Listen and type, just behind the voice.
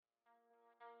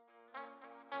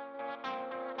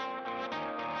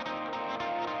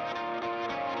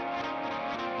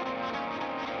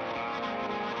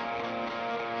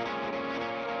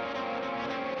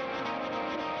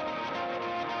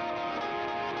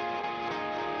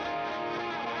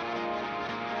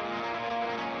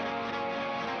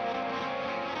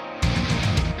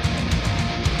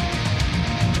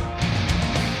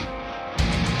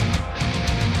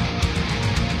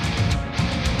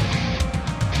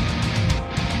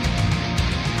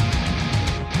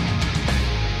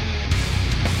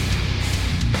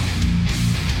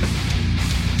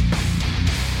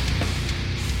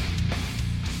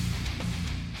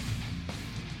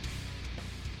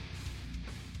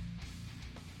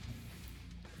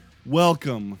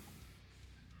Welcome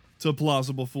to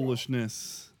Plausible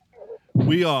Foolishness.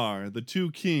 We are the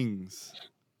two kings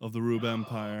of the Rube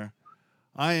Empire.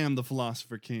 I am the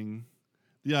Philosopher King,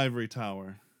 the Ivory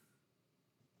Tower,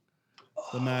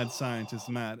 the Mad Scientist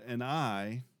Matt, and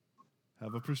I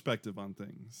have a perspective on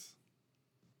things.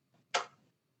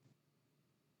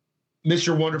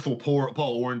 Mr. Wonderful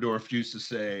Paul Orndorff used to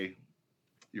say,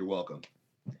 "You're welcome,"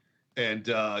 and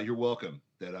you're welcome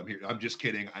that I'm here. I'm just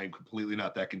kidding. I'm completely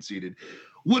not that conceited.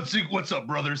 What's up,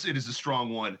 brothers? It is a strong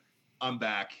one. I'm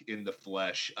back in the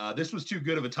flesh. This was too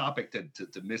good of a topic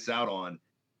to miss out on,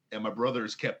 and my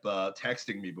brothers kept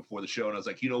texting me before the show, and I was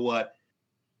like, you know what?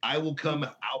 I will come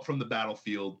out from the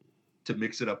battlefield to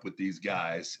mix it up with these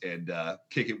guys and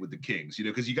kick it with the kings. You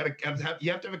know, because you have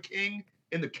to have a king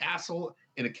in the castle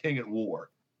and a king at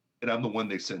war. And I'm the one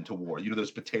they send to war. You know,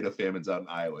 those potato famines out in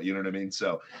Iowa. You know what I mean?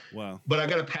 So, wow. But I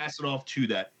got to pass it off to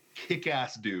that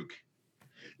kick-ass Duke.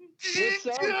 What's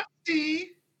up?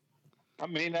 I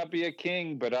may not be a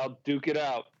king, but I'll duke it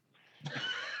out.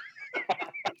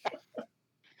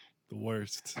 The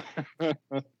worst. Oh,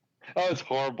 it's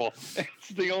horrible. It's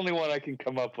the only one I can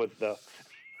come up with, though.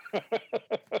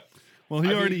 Well,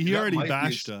 he already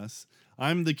bashed us.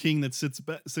 I'm the king that sits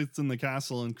in the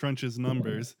castle and crunches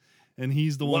numbers, and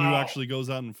he's the one who actually goes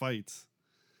out and fights.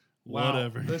 Wow.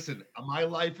 Whatever. Listen, my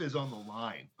life is on the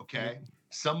line, okay?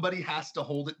 Somebody has to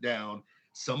hold it down.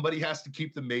 Somebody has to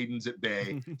keep the maidens at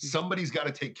bay. Somebody's got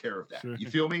to take care of that. Sure. You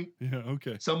feel me? Yeah,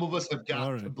 okay. Some of us have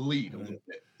got to bleed a little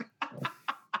bit.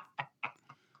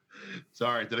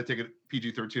 Sorry, did I take it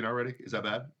PG-13 already? Is that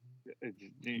bad?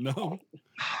 No.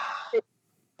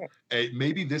 Hey,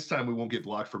 maybe this time we won't get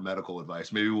blocked for medical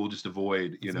advice. Maybe we'll just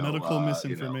avoid, medical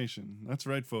misinformation. That's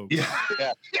right, folks.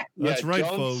 Yeah. That's right,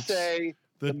 don't folks. Say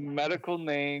the medical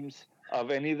names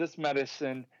of any of this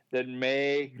medicine that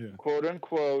may, quote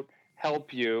unquote,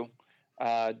 help you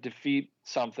defeat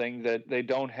something that they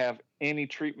don't have any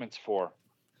treatments for.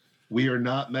 We are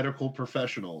not medical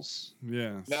professionals.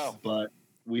 Yes. No. But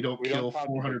we don't kill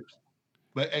 400.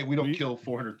 But hey, we don't kill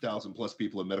 400,000 plus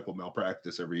people in medical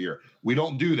malpractice every year. We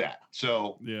don't do that.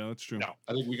 So yeah, that's true. No,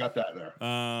 I think we got that there.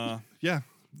 Yeah,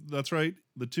 that's right.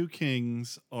 The two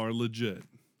kings are legit.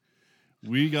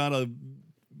 We got a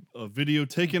video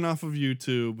taken off of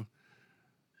YouTube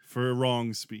for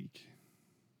wrong speak.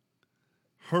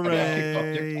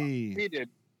 Hooray! We did.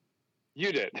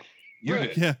 You did. You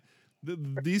did. Yeah.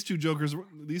 These two jokers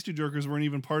weren't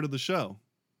even part of the show.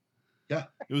 Yeah.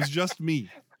 It was just me.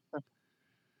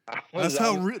 That's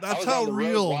how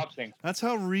real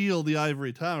the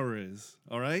Ivory Tower is.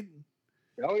 All right.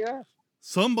 Oh yeah.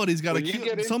 Somebody's got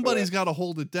to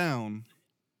hold it down.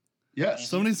 Yes.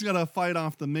 Somebody's got to fight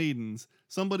off the maidens.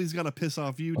 Somebody's got to piss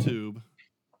off YouTube.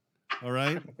 All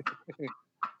right. And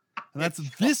that's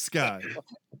this guy.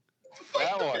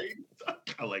 I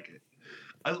like it.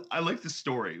 I like the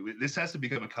story. This has to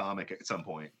become a comic at some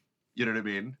point. You know what I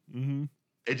mean? Mm-hmm.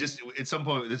 It just at some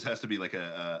point this has to be like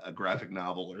a graphic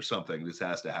novel or something. This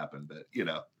has to happen. But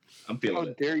I'm feeling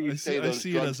it. How dare you say those I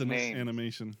see it as an names.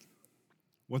 animation.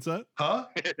 What's that? Huh?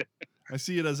 I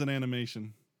see it as an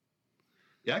animation.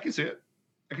 Yeah, I can see it.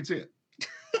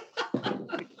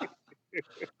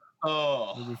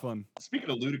 Oh, it'll be fun. Speaking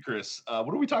of ludicrous, what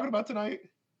are we talking about tonight?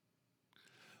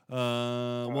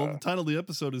 Well, the title of the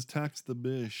episode is "Tax the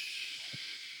Bish."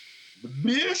 The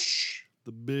Bish.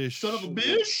 The Bish. Son of a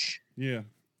Bish. Yeah.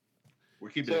 We're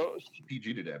keeping it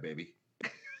PG today, baby.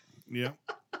 Yeah.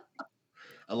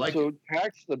 I like it. So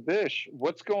tax the Bish.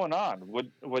 What's going on?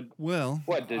 What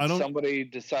did somebody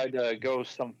decide to go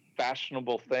some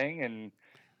fashionable thing and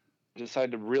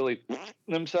decide to really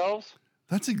themselves?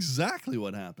 That's exactly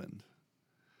what happened.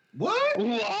 What?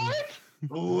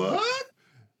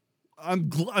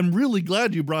 I'm really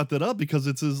glad you brought that up because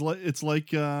it's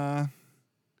like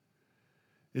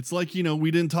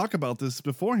we didn't talk about this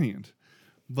beforehand.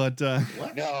 But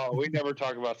no, we never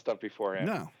talk about stuff beforehand.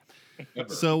 No.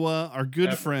 Never. So our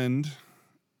good friend,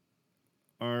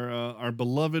 our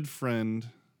beloved friend,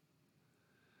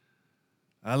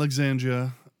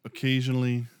 Alexandria,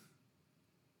 occasionally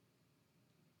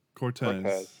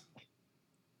Cortez.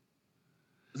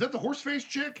 Is that the horse face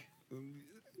chick?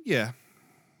 Yeah.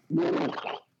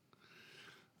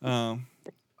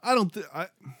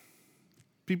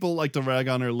 People like to rag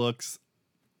on her looks.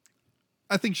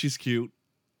 I think she's cute,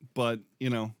 but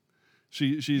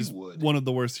she's one of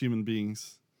the worst human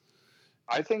beings.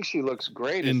 I think she looks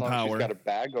great in as long power. As she's got a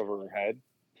bag over her head.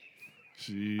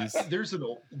 Jeez.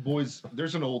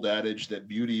 There's an old adage that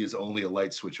beauty is only a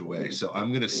light switch away. So I'm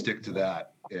going to stick to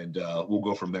that, and we'll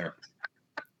go from there.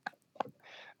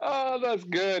 Oh, that's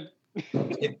good.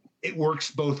 It works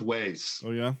both ways.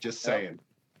 Oh yeah. Just saying.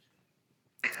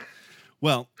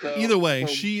 Well, So- either way,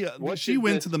 so she what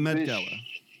went did to the Met this Gala.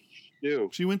 do?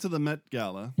 She went to the Met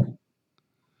Gala.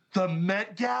 The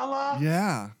Met Gala?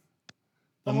 Yeah.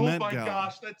 The Oh Met my Gala.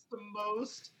 gosh, that's the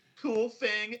most cool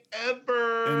thing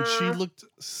ever. And she looked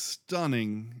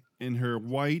stunning in her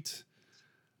white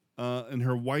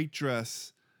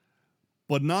dress.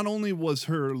 But not only was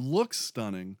her look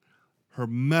stunning, her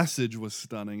message was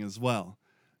stunning as well.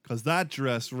 Because that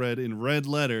dress read in red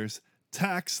letters,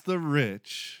 "Tax the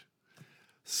rich.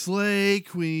 Slay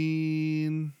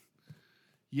Queen.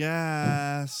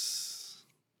 Yes."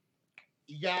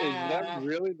 Yeah. Is that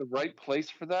really the right place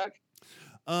for that?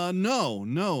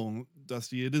 No,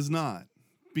 Dusty, it is not.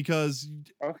 Because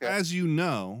Okay. as you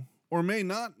know, or may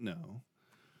not know,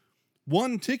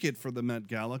 one ticket for the Met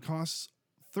Gala costs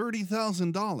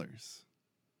 $30,000.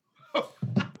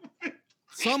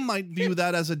 Some might view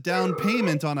that as a down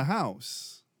payment on a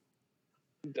house.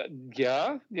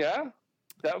 Yeah.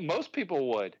 That most people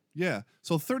would. Yeah.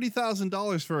 So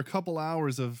 $30,000 for a couple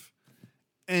hours of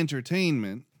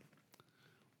entertainment.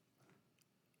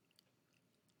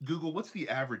 Google, what's the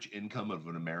average income of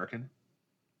an American?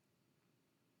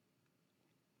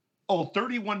 Oh,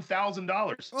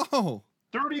 $31,000. Oh,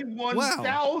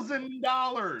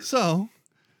 $31,000. so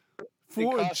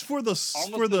for costs for the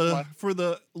almost for as the much. for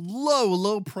the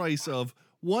low price of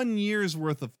 1 year's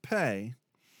worth of pay,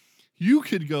 you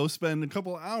could go spend a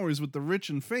couple hours with the rich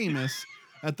and famous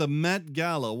at the Met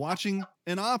Gala watching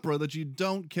an opera that you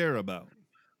don't care about.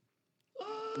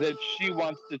 That she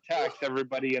wants to tax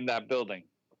everybody in that building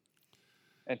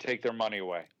and take their money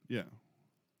away. Yeah.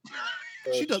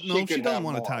 So She doesn't could have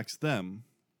want to more. tax them.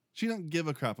 She doesn't give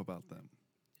a crap about them.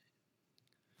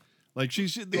 Like she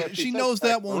Yeah, she she said knows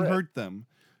tax that the won't rich. hurt them.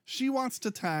 She wants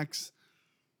to tax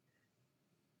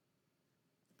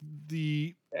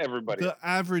the Everybody. the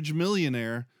average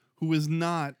millionaire who is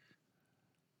not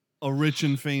a rich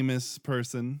and famous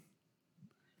person,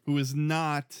 who is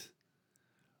not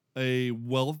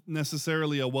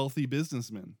necessarily a wealthy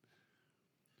businessman,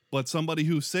 but somebody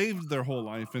who saved their whole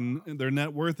life and their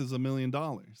net worth is $1 million,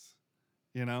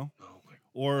 you know, Oh my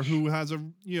or who has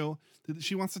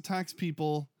she wants to tax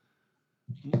people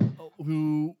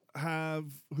who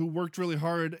worked really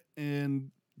hard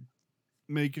and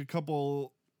make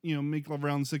make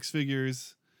around 6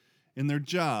 figures in their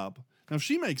job. Now, if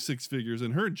she makes 6 figures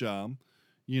in her job,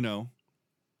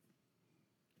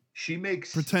 She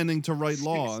makes pretending to write 6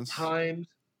 laws. times.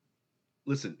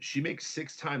 Listen, she makes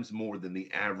 6 times more than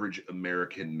the average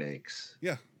American makes.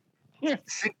 Yeah.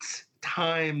 6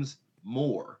 times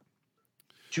more.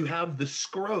 To have the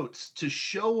scrotes to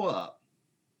show up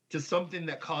to something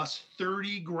that costs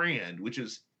 30 grand, which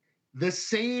is the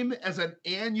same as an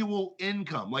annual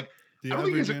income. Like, The I don't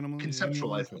think you average guys animal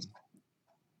conceptualize this.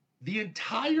 The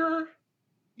entire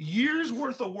year's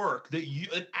worth of work that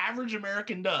an average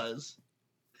American does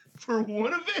for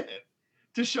one event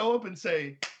to show up and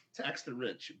say, tax the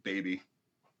rich, baby.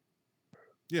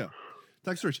 Yeah,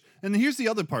 tax rich. And here's the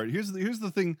other part. Here's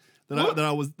the thing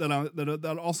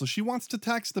that also she wants to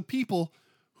tax the people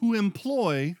who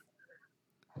employ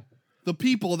the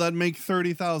people that make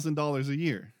 $30,000 a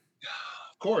year.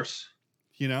 Of course.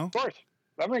 Of course.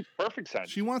 That makes perfect sense.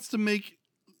 She wants to make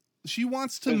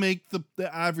the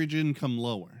average income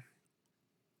lower.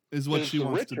 Is what she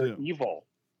wants to do. Evil.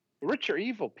 The rich are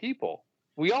evil people.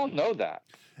 We all know that.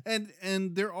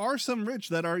 And there are some rich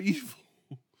that are evil,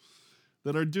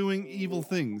 that are doing evil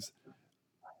things.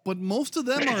 But most of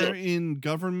them are in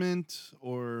government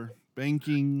or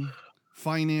banking,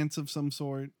 finance of some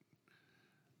sort.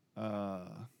 The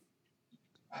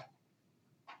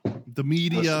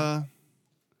media,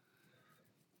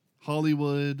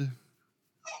 Hollywood.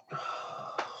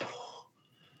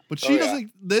 But she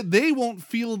doesn't, they won't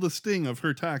feel the sting of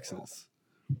her taxes.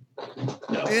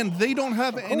 No. And they don't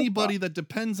have anybody that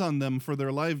depends on them for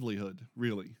their livelihood,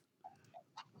 really.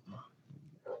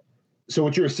 So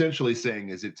what you're essentially saying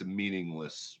is it's a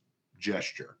meaningless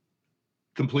gesture.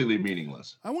 Completely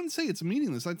meaningless. I wouldn't say it's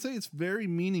meaningless. I'd say it's very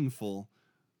meaningful,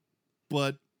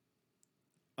 but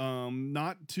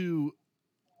not to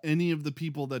any of the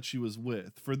people that she was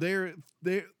with. For them,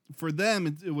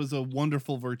 it was a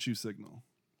wonderful virtue signal.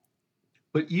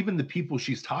 But even the people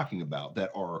she's talking about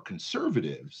that are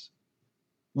conservatives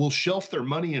will shelf their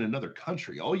money in another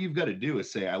country. All you've got to do is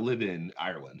say, I live in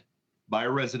Ireland, buy a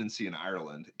residency in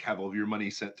Ireland, have all of your money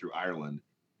sent through Ireland,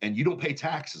 and you don't pay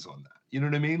taxes on that. You know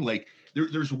what I mean? Like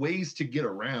there's ways to get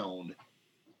around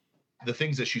the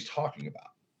things that she's talking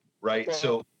about, right? Well,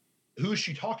 so who is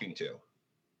she talking to?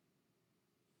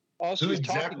 All Who she's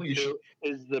exactly talking to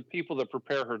is the people that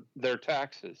prepare their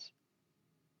taxes.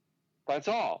 That's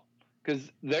all.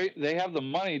 Because they have the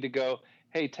money to go,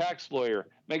 hey, tax lawyer,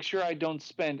 make sure I don't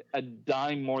spend a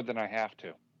dime more than I have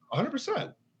to.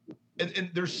 100%. And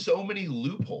there's so many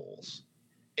loopholes.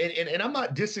 And I'm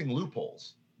not dissing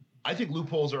loopholes. I think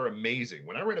loopholes are amazing.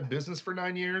 When I ran a business for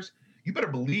 9 years, you better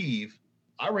believe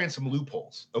I ran some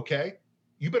loopholes, okay?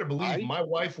 You better believe my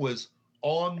wife was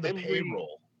on the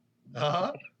payroll.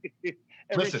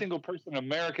 Every single person in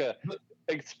America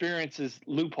experiences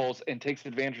loopholes and takes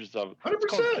advantage of it. 100%. It's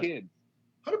called kids.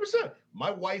 100%. My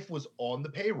wife was on the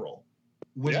payroll.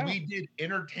 When we did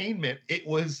entertainment, it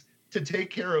was to take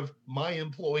care of my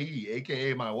employee,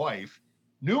 aka my wife,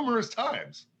 numerous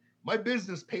times. My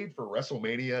business paid for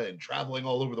WrestleMania and traveling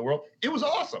all over the world. It was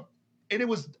awesome. And it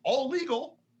was all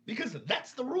legal because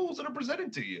that's the rules that are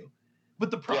presented to you. But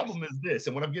the problem is this,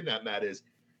 and what I'm getting at, Matt, is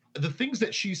the things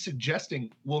that she's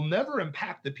suggesting will never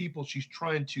impact the people she's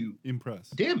trying to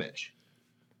impress, damage,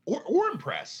 or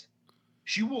impress.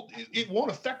 It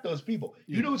won't affect those people.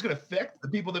 Yeah. You know who's going to affect? The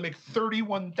people that make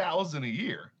 $31,000 a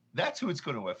year. That's who it's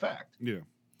going to affect. Yeah.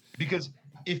 Because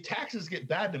if taxes get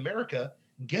bad in America,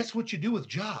 guess what you do with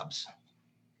jobs?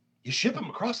 You ship them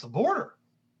across the border.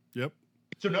 Yep.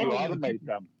 So now you automate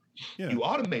them. Yeah. You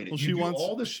automate it. Well, she wants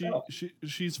all this stuff.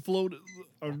 She's floated.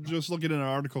 I'm just looking at an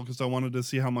article because I wanted to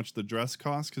see how much the dress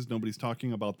costs because nobody's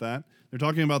talking about that. They're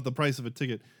talking about the price of a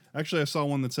ticket. Actually, I saw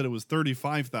one that said it was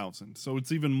 $35,000, so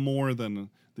it's even more than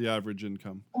the average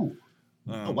income. Oh,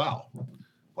 wow.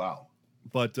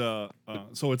 But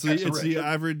so it's the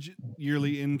average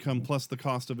yearly income plus the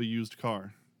cost of a used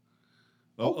car.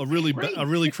 A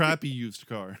really crappy used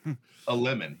car. A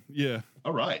lemon. Yeah.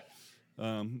 All right.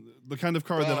 The kind of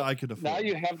car that I could afford. Now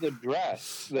you have the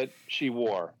dress that she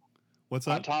wore. What's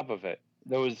that? On top of it,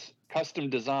 that was custom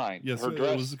designed. Yes, her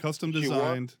dress it was custom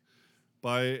designed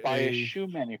by a shoe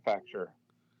manufacturer.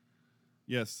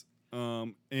 Yes,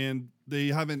 and they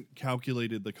haven't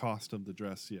calculated the cost of the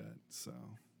dress yet, so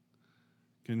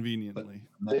conveniently.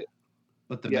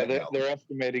 But they're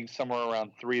estimating somewhere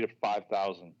around $3,000 to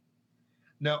 $5,000.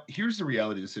 Now, here's the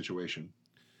reality of the situation.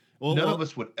 None of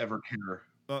us would ever care.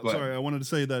 Sorry, I wanted to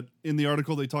say that in the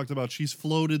article they talked about she's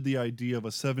floated the idea of a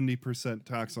 70%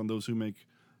 tax on those who make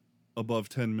above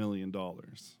 $10 million.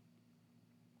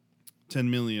 10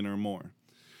 million or more.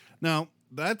 Now,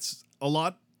 that's a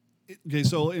lot. Okay,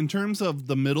 so in terms of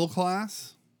the middle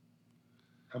class,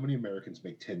 how many Americans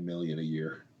make 10 million a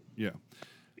year? Yeah.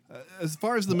 As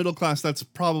far as the middle class, that's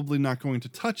probably not going to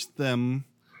touch them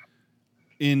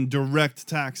in direct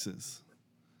taxes.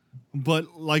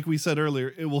 But like we said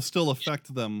earlier, it will still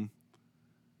affect them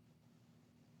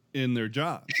in their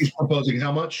jobs. She's proposing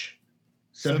how much?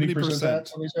 70%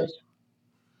 tax on these guys?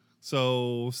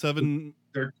 So 7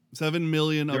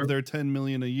 million of their 10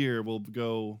 million a year will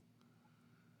go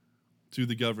to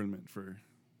the government for.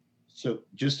 So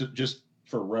just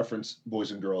for reference,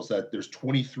 boys and girls, that there's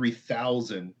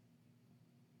 23,000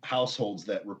 households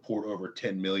that report over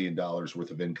 $10 million worth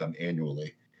of income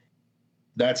annually.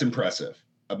 That's impressive.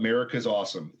 America's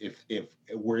awesome if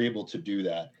we're able to do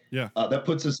that. Yeah. That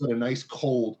puts us in a nice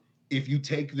cold. If you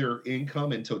take their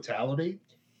income in totality,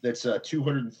 that's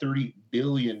 $230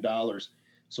 billion.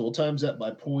 So we'll times that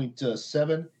by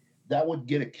 0.7. That would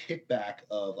get a kickback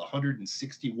of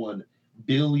 $161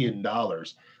 billion.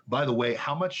 By the way,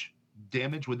 how much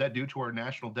damage would that do to our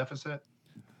national deficit?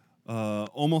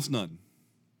 Almost none.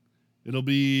 It'll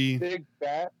be big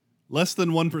fat. Less than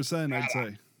 1%, I'd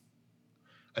say.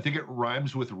 I think it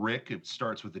rhymes with Rick. It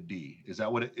starts with a D. Is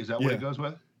that what it goes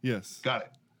with? Yes.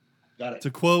 Got it. To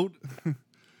quote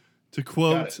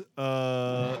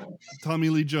Tommy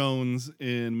Lee Jones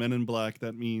in Men in Black,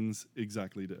 that means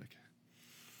exactly dick.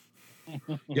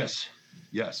 Yes.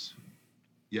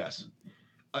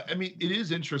 I mean, it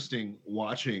is interesting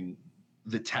watching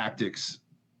the tactics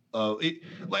of it.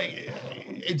 Like,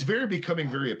 it's becoming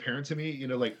very apparent to me,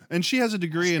 and she has a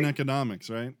degree in economics,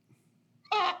 right?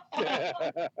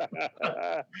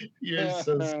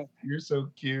 You're so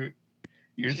cute.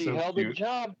 She held a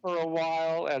job for a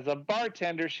while as a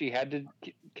bartender. She had to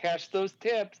cash those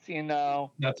tips,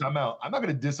 Now, time out. I'm not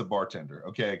going to diss a bartender,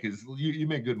 okay? Because you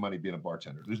make good money being a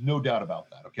bartender. There's no doubt about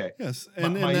that, okay? Yes,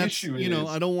 and my issue is,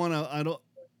 I don't want to.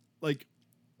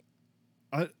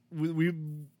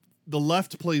 The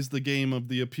left plays the game of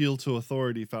the appeal to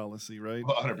authority fallacy, right?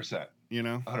 100%.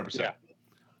 100%. Yeah.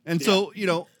 And so,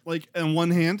 on one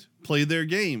hand, play their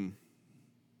game.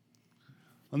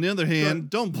 On the other hand,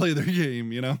 don't play their game,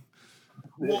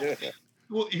 Well,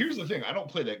 here's the thing. I don't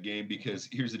play that game because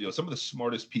here's the deal. Some of the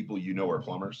smartest people are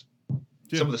plumbers.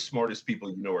 Yeah. Some of the smartest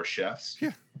people are chefs.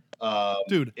 Yeah.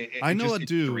 Dude, I know a it's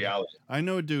dude. reality. I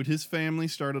know a dude. His family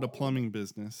started a plumbing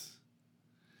business,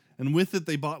 and with it,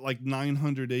 they bought like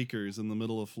 900 acres in the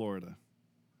middle of Florida.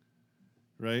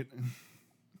 Right,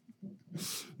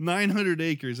 900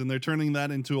 acres, and they're turning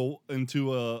that into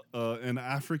an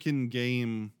African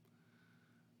game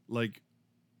like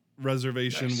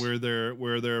reservation Nice.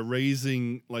 where they're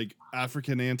raising like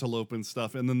African antelope and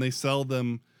stuff, and then they sell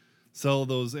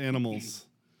those animals.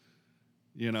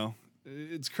 You know,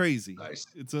 it's crazy. Nice.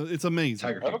 It's amazing.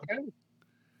 Tiger King. Okay.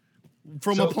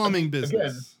 From So, a plumbing again,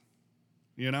 business.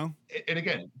 You know? And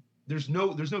again, there's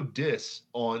no diss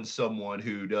on someone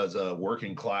who does a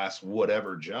working class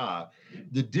whatever job.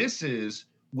 The diss is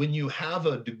when you have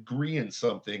a degree in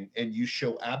something and you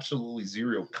show absolutely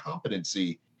zero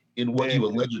competency in what you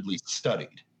allegedly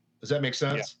studied. Does that make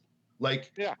sense?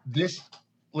 Like this.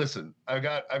 Listen, I've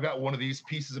got one of these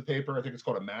pieces of paper. I think it's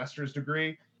called a master's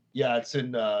degree. Yeah, it's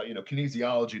in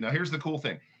kinesiology. Now, here's the cool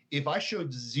thing: if I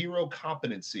showed zero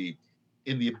competency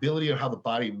in the ability of how the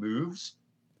body moves,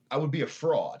 I would be a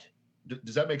fraud.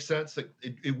 Does that make sense? Like,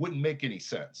 it wouldn't make any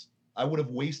sense. I would have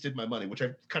wasted my money, which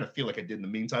I kind of feel like I did in the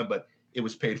meantime, but it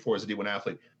was paid for as a D1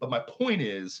 athlete. But my point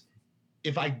is,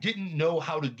 if I didn't know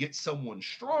how to get someone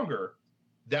stronger,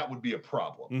 that would be a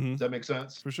problem. Mm-hmm. Does that make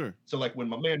sense? For sure. So like when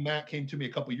my man Matt came to me a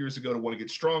couple years ago to want to get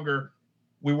stronger,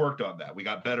 we worked on that. We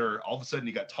got better. All of a sudden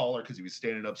he got taller because he was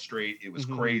standing up straight. It was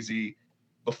crazy.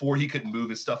 Before he couldn't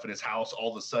move his stuff in his house,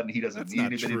 all of a sudden he doesn't need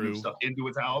anybody to move stuff into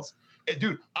his house. And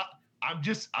dude, I'm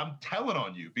telling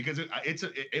on you because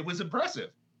it was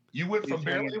impressive. You went from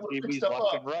barely able to pick stuff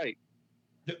up. Right.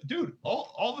 Dude,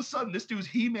 all of a sudden this dude's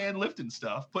He-Man lifting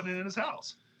stuff, putting it in his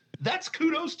house. That's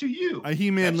kudos to you.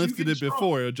 He-Man lifted it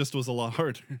before. It just was a lot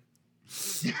harder.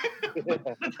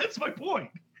 That's my point.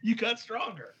 You got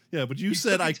stronger. Yeah, but you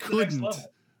said I couldn't.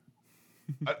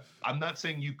 I'm not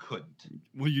saying you couldn't.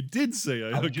 Well, you did say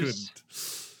I couldn't.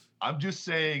 I'm just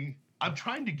saying I'm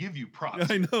trying to give you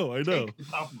props. I know.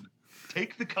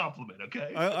 Take the compliment,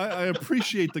 okay? I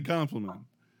appreciate the compliment.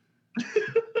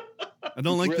 I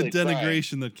don't like really the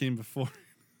denigration that came before.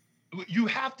 You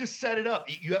have to set it up.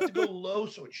 You have to go low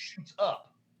so it shoots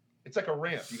up. It's like a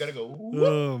ramp. You got to go. Whoop.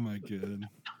 Oh my god!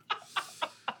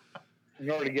 In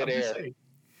order to get air,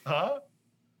 huh?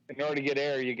 In order to get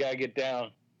air, you gotta get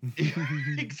down.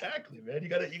 Exactly, man. You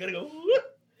gotta go.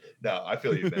 Whoop. No, I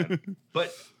feel you, man.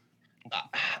 But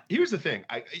here's the thing.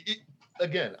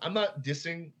 Again, I'm not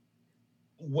dissing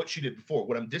what she did before.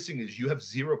 What I'm dissing is you have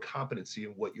zero competency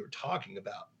in what you're talking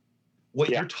about. What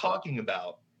you're talking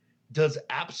about does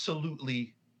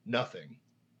absolutely nothing.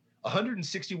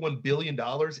 $161 billion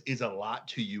is a lot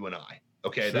to you and I.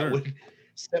 Okay. Sure. That would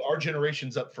set our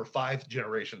generations up for 5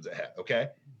 generations ahead. Okay.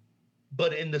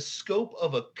 But in the scope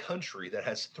of a country that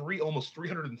has almost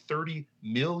 330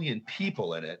 million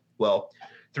people in it, well,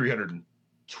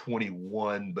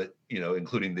 321, but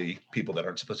including the people that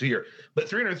aren't supposed to be here, but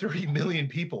 330 million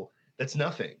people, that's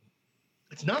nothing.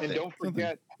 It's nothing. And don't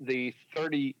forget the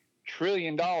 $30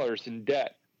 trillion in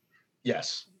debt.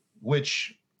 Yes.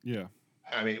 Which,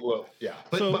 I mean, well, yeah.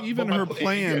 But even her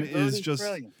plan is just,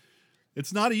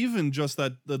 it's not even just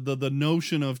that the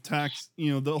notion of tax,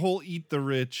 the whole eat the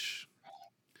rich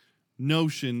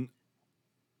notion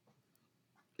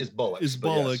is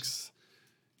bollocks.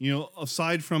 Yes.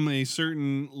 Aside from a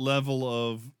certain level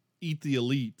of eat the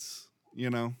elites,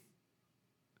 Did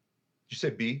you say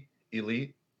B,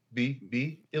 elite?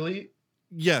 B, elite?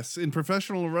 Yes. In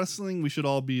professional wrestling, we should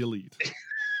all be elite.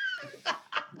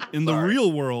 In the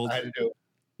real world,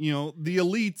 the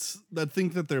elites that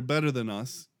think that they're better than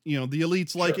us, the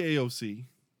elites like AOC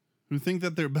who think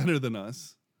that they're better than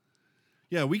us.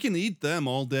 Yeah, we can eat them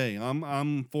all day.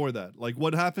 I'm for that. Like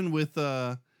what happened with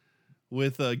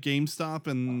GameStop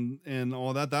and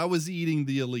all that. That was eating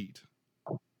the elite.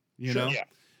 You know? Yeah.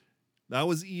 That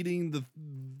was eating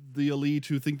the elite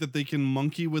who think that they can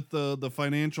monkey with the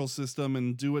financial system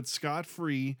and do it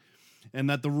scot-free and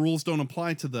that the rules don't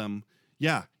apply to them.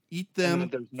 Yeah, eat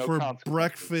them for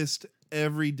breakfast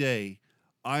every day.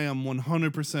 I am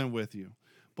 100% with you.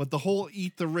 But the whole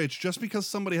eat the rich, just because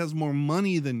somebody has more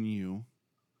money than you,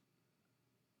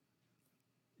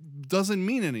 doesn't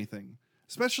mean anything.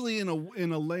 Especially in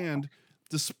a land,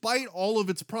 despite all of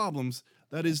its problems,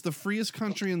 that is the freest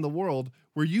country in the world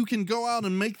where you can go out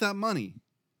and make that money.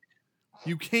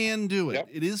 You can do it. Yep.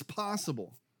 It is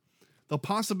possible. The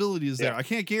possibility is there. I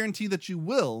can't guarantee that you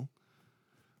will,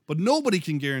 but nobody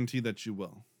can guarantee that you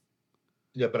will.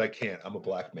 Yeah, but I can't. I'm a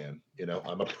black man.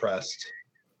 I'm oppressed.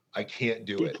 I can't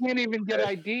do it. You can't even get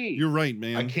ID. You're right,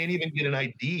 man. I can't even get an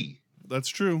ID. That's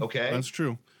true. Okay. That's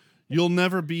true. You'll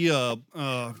never be a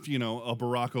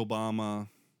Barack Obama.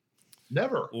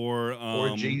 Never.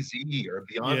 or Jay-Z or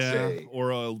yeah, Beyonce. or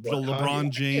LeBron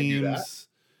James.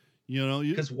 You know,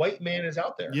 because white man is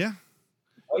out there. Yeah,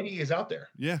 Whitey is out there.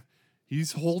 Yeah,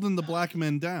 he's holding the black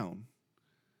men down,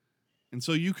 and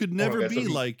so you could never be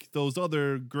like those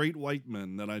other great white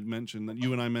men that I'd mentioned, that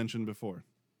you and I mentioned before.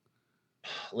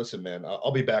 Listen, man,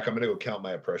 I'll be back. I'm gonna go count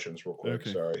my impressions real quick.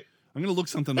 Okay. Sorry, I'm gonna look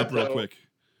something up real quick.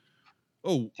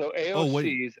 So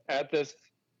AOC's at this.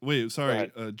 Wait,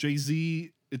 sorry,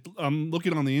 Jay-Z. I'm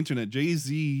looking on the internet.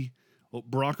 Jay-Z,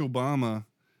 Barack Obama,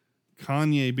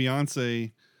 Kanye,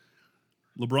 Beyonce,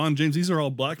 LeBron James. These are all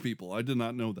black people. I did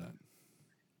not know that.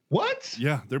 What?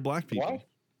 Yeah, they're black people. What?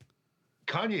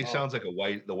 Kanye sounds like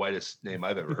the whitest name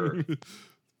I've ever heard.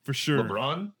 For sure.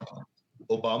 LeBron,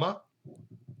 Obama.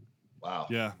 Wow.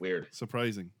 Yeah. Weird.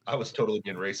 Surprising. I was totally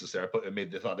being racist there.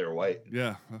 They thought they were white.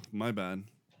 Yeah. My bad.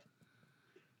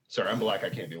 Sorry, I'm black. I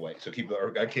can't be white. So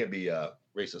I can't be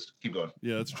racist. Keep going.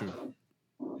 Yeah, that's true.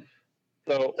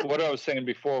 So what I was saying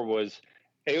before was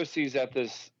AOC's at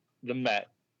the Met,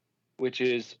 which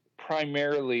is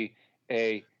primarily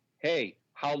a, hey,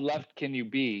 how left can you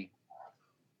be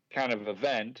kind of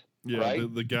event. Yeah,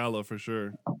 right? the gala for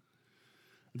sure.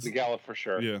 The gala for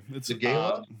sure. Yeah, it's the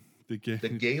gala. The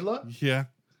gala. Yeah.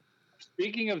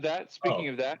 Speaking of that,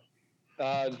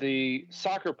 the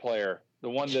soccer player, the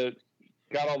one that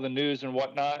got all the news and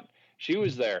whatnot, she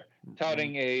was there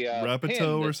touting a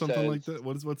Rapido or something like that.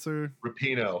 What's her?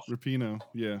 Rapinoe.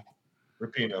 Yeah.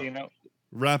 Rapinoe.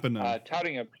 Rapinoe.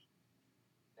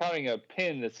 Touting a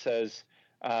pin that says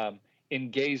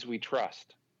 "In gays we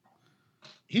trust."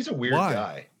 He's a weird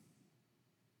guy.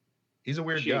 He's a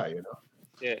weird guy, you know.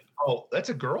 Yeah. Oh, that's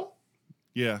a girl?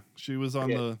 Yeah, she was on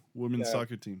the women's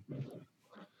soccer team.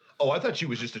 Oh, I thought she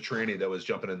was just a trainee that was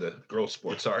jumping in the girls'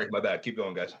 sport. Sorry, my bad. Keep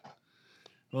going, guys.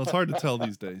 Well, it's hard to tell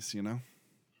these days, you know.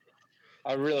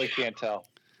 I really can't tell.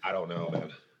 I don't know,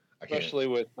 man. Especially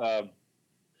with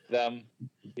them,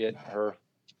 her.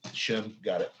 Shim,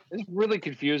 got it. It's really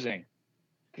confusing.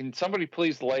 Can somebody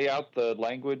please lay out the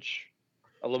language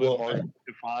a little bit more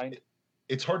defined?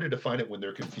 It's hard to define it when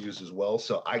they're confused as well,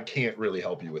 so I can't really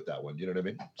help you with that one. You know what I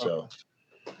mean? So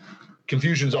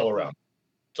confusion's all around.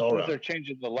 It's all around. They're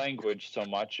changing the language so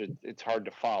much, it's hard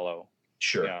to follow.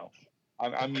 Sure. You know,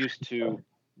 I'm used to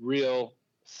real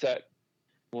set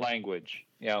language.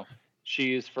 You know,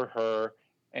 she is for her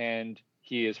and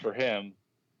he is for him.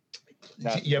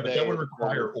 Yeah, but that would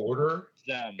require order.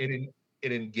 Them. And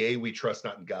in gay we trust,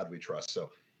 not in God we trust. So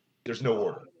there's no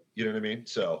order. You know what I mean?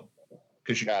 So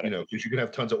because you can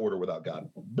have tons of order without God.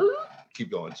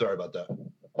 Keep going. Sorry about that.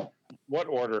 What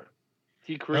order?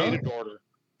 He created order.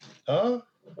 What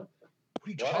are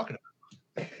you talking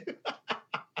about?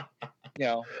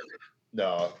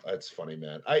 No, that's funny,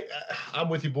 man. I'm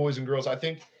with you, boys and girls. I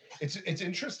think it's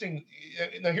interesting.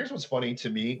 Now, here's what's funny to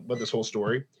me about this whole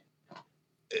story.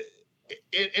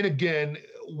 And again,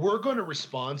 we're going to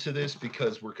respond to this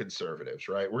because we're conservatives,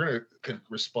 right? We're going to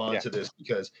respond to this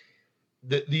because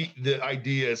the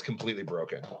idea is completely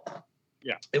broken.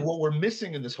 Yeah. And what we're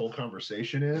missing in this whole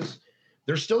conversation is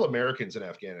there's still Americans in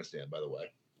Afghanistan, by the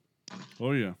way.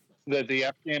 Oh, yeah. That the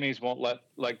Afghanis won't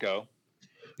let go.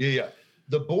 Yeah.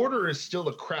 The border is still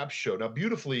a crap show. Now,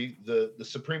 beautifully, the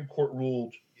Supreme Court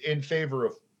ruled in favor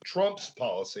of Trump's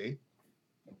policy.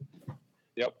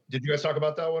 Yep. Did you guys talk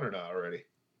about that one or not already?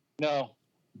 No.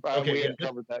 Okay, we haven't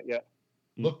covered that yet.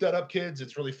 Look that up, kids.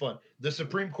 It's really fun. The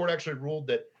Supreme Court actually ruled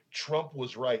that Trump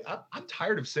was right. I'm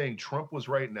tired of saying Trump was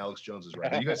right and Alex Jones is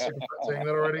right. Are you guys sick of saying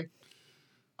that already?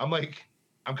 I'm kind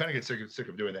of get sick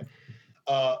of doing that.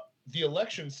 The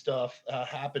election stuff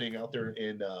happening out there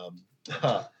in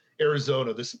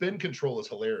Arizona, the spin control is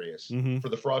hilarious for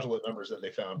the fraudulent numbers that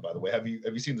they found. By the way, have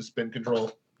you seen the spin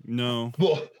control? No.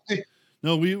 Well,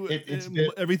 no,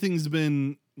 everything's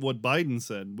been what Biden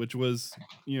said, which was,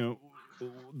 the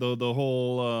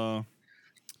whole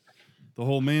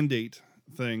mandate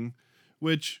thing,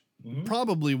 which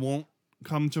probably won't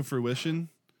come to fruition.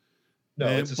 No,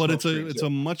 it's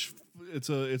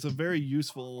a very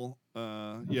useful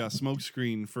smoke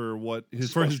screen for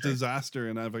his disaster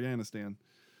in Afghanistan.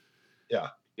 Yeah.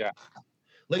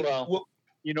 Like, what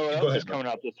else is coming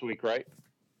out this week, right?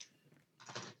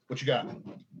 What you got?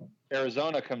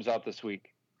 Arizona comes out this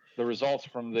week. The results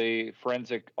from the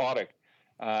forensic audit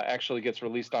actually gets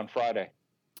released on Friday.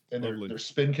 And they're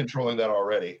spin controlling that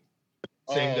already.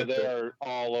 Saying that they're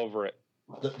all over it.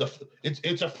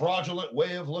 It's a fraudulent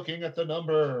way of looking at the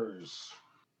numbers.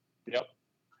 Yep.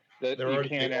 You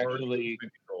can't actually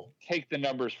take the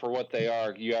numbers for what they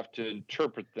are. You have to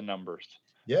interpret the numbers.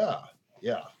 Yeah.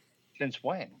 Since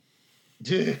when?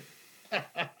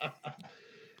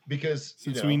 because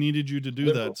since we needed you to do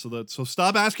liberal. that, so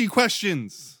stop asking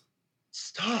questions.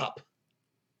 Stop,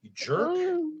 you jerk.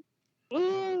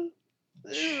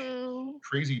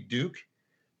 Crazy Duke.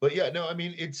 But yeah, no, I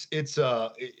mean,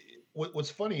 what's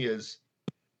funny is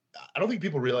I don't think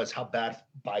people realize how bad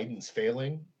Biden's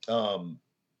failing.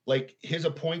 Like his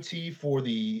appointee for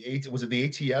the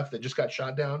ATF that just got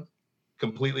shot down,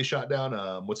 completely shot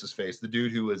down. What's his face? The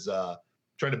dude who was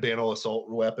trying to ban all assault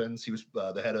weapons. He was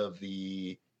the head of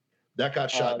that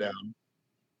got shot down.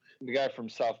 The guy from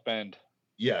South Bend.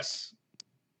 Yes.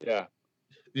 Yeah.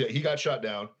 Yeah, he got shot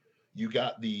down. You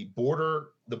got the border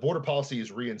policy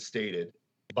is reinstated.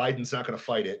 Biden's not going to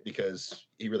fight it because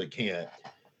he really can't.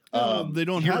 They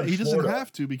don't have. He doesn't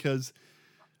have to, because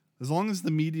as long as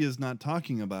the media is not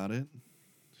talking about it,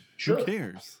 sure. Who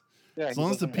cares? Yeah, as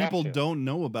long as the people don't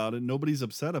know about it, nobody's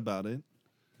upset about it.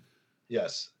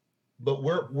 Yes, but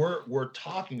we're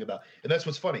talking about, and that's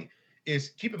what's funny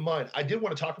is, keep in mind, I did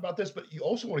want to talk about this, but you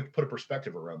also want to put a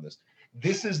perspective around this.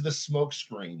 This is the smoke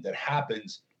screen that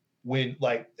happens when,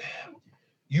 like,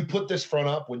 you put this front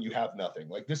up when you have nothing.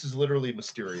 Like, this is literally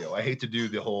Mysterio. I hate to do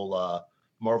the whole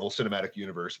Marvel Cinematic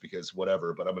Universe because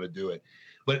whatever, but I'm going to do it.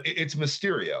 But it's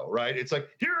Mysterio, right? It's like,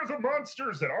 here are the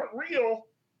monsters that aren't real.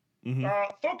 Mm-hmm.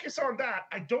 Focus on that.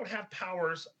 I don't have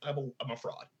powers. I'm a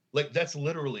fraud. Like, that's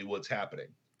literally what's happening.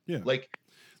 Yeah. Like,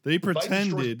 they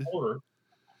pretended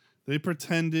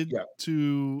yeah.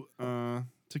 to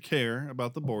care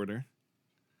about the border.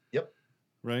 Yep.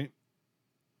 Right.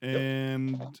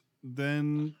 And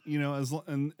then,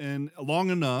 and long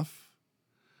enough,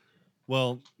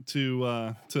 well,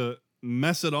 to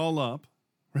mess it all up,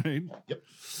 right? Yep.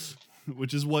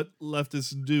 Which is what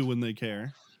leftists do when they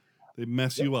care. They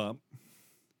mess you up.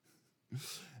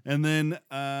 And then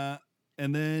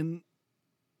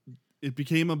it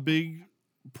became a big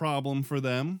problem for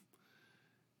them.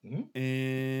 Mm-hmm.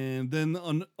 And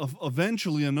then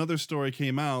eventually another story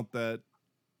came out that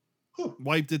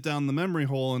wiped it down the memory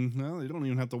hole, and they don't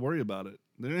even have to worry about it.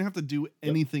 They don't have to do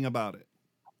anything about it,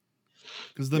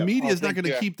 because the media is not going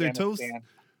to keep their toes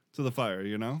to the fire.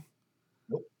 Nope,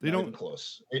 they don't. Even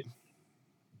close.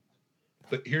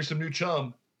 But here's some new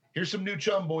chum.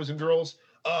 Boys and girls.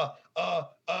 And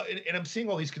I'm seeing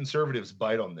all these conservatives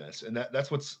bite on this, and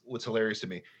that's what's hilarious to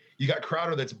me. You got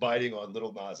Crowder that's biting on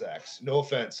Little Nas X. No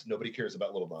offense, nobody cares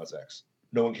about Little Nas X.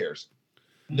 No one cares.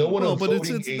 No one. Well, but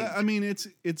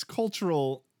it's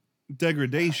cultural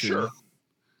degradation.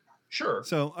 Sure.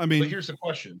 So but here's the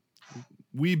question: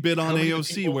 we bid on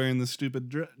AOC wearing the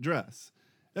stupid dress.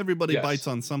 Everybody bites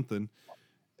on something.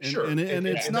 And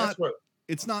it's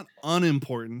not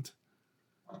unimportant,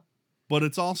 but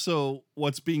it's also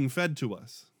what's being fed to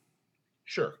us.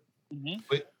 Sure. Mm-hmm.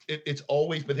 But it's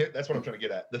always, but that's what I'm trying to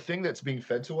get at. The thing that's being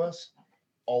fed to us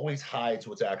always hides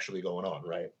what's actually going on,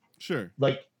 right? Sure.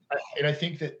 Like, and I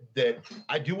think that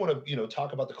I do want to,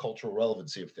 talk about the cultural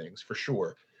relevancy of things for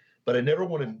sure, but I never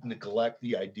want to neglect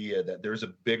the idea that there's a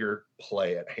bigger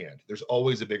play at hand. There's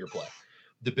always a bigger play.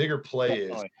 The bigger play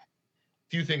is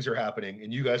few things are happening,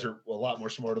 and you guys are a lot more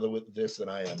smarter with this than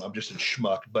I am. I'm just a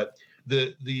schmuck, but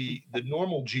the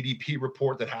normal GDP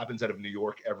report that happens out of New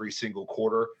York every single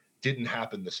quarter didn't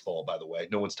happen this fall, by the way.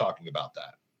 No one's talking about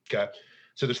that. Okay.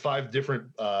 So there's 5 different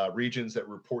regions that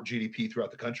report GDP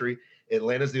throughout the country.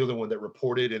 Atlanta's the other one that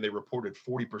reported, and they reported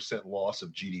 40% loss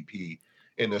of GDP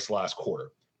in this last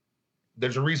quarter.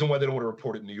 There's a reason why they don't want to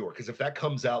report it in New York, because if that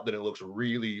comes out, then it looks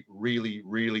really, really,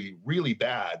 really, really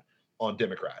bad on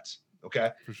Democrats.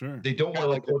 Okay. For sure. They don't want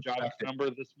to report the jobs number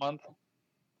this month.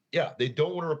 Yeah, they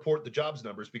don't want to report the jobs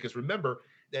numbers because remember,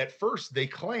 at first they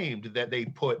claimed that they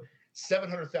put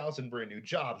 700,000 brand new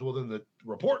jobs. Well, then the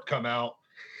report come out,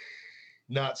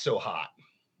 not so hot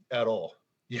at all.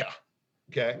 Yeah.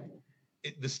 Okay.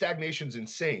 The stagnation's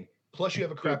insane. Plus you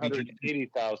have a crappy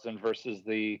 80,000 versus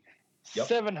the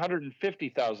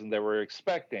 750,000 they were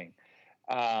expecting.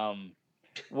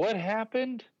 What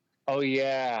happened? Oh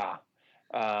yeah.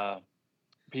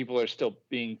 People are still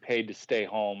being paid to stay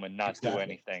home and not do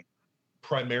anything.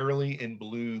 Primarily in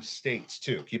blue states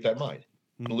too. Keep that in mind.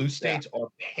 Blue states are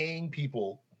paying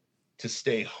people to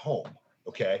stay home.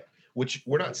 Okay. Which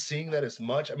we're not seeing that as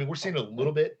much. I mean, we're seeing a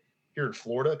little bit here in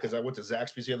Florida because I went to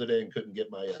Zaxby's the other day and couldn't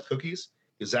get my cookies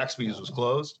because Zaxby's was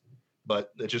closed,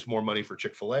 but it's just more money for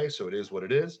Chick-fil-A. So it is what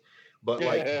it is. But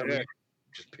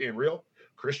just being real,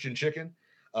 Christian chicken.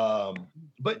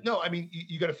 But no, I mean,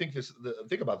 you got to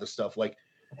think about this stuff. Like,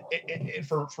 and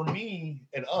for me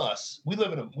and us, we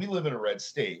live in a red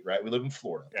state, right? We live in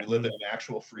Florida. Yeah. We live in an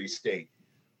actual free state.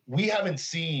 We haven't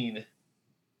seen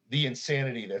the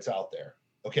insanity that's out there.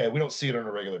 Okay, we don't see it on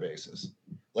a regular basis.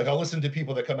 Like I'll listen to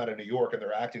people that come out of New York and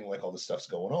they're acting like all this stuff's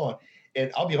going on.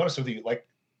 And I'll be honest with you, like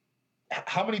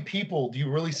how many people do you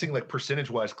really see like percentage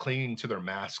wise clinging to their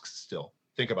masks still?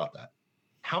 Think about that.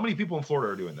 How many people in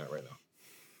Florida are doing that right now?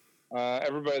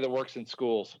 Everybody that works in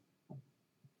schools.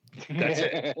 That's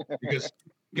it. Because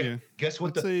guess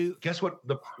what the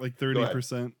like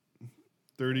 30%,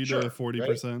 30 to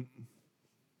 40%. Right?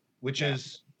 Which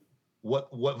is what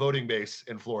voting base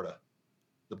in Florida?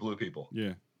 The blue people.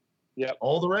 Yeah. Yeah.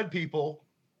 All the red people.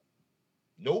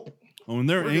 Nope. Oh, and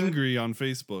they're angry on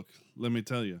Facebook. Let me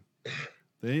tell you,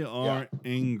 they are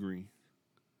angry.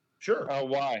 Sure.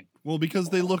 Why? Well, because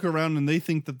they look around and they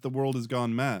think that the world has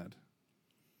gone mad.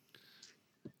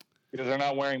 Because they're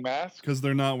not wearing masks? Because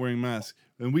they're not wearing masks.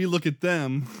 And we look at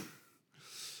them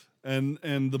and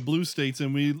the blue states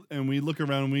and we look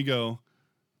around and we go,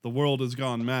 the world has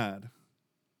gone mad.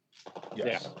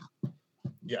 Yes. Yeah.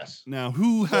 Yes. Now,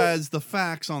 who has the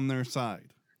facts on their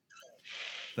side?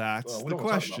 That's the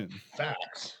question.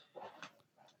 Facts.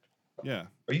 Yeah.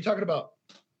 Are you talking about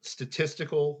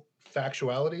statistical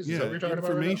factualities? Yeah, is that what you're talking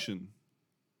information.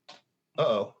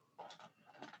 About?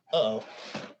 Uh-oh.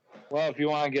 Well, if you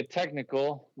want to get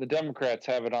technical, the Democrats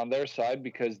have it on their side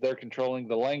because they're controlling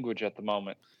the language at the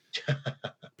moment.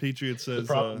 Patriot says,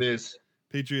 the problem is...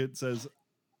 Patriot says,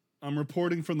 I'm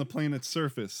reporting from the planet's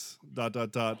surface, ...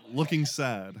 looking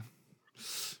sad.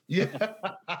 Yeah.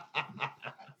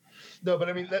 No, but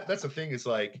I mean, that's the thing is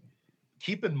like,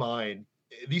 keep in mind,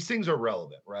 these things are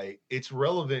relevant, right? It's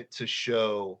relevant to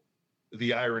show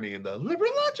the irony and the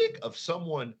liberal logic of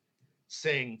someone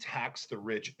saying tax the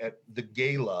rich at the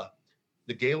gala.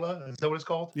 The gala, is that what it's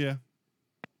called? Yeah.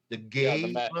 The gala,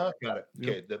 yeah, got it.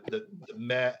 Okay, yep.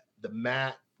 the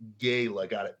Met Gala,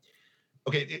 got it.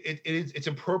 Okay, it's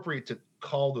appropriate to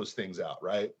call those things out,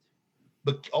 right?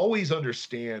 But always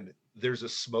understand there's a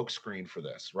smoke screen for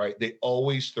this, right? They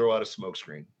always throw out a smoke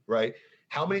screen, right?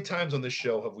 How many times on this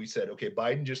show have we said, okay,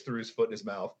 Biden just threw his foot in his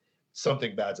mouth,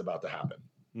 something bad's about to happen?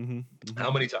 Mm-hmm, mm-hmm.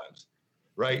 How many times,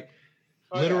 right?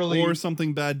 Literally, or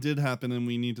something bad did happen and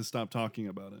we need to stop talking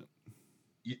about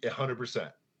it.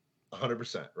 100%,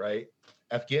 100%, right?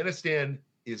 Afghanistan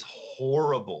is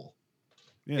horrible.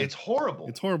 Yeah. It's horrible.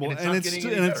 It's horrible, and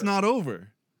it's not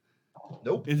over.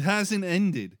 Nope. It hasn't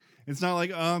ended. It's not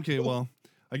like, oh, okay, well,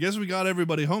 I guess we got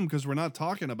everybody home because we're not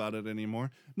talking about it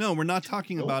anymore. No, we're not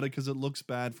talking about it because it looks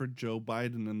bad for Joe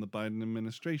Biden and the Biden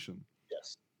administration.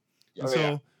 Yes.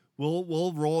 So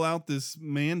we'll roll out this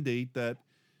mandate that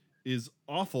is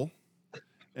awful,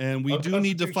 and we do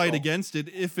need to fight against it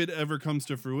if it ever comes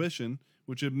to fruition,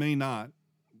 which it may not.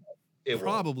 It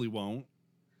probably won't.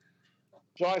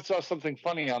 So I saw something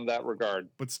funny on that regard.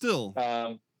 But still,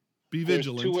 be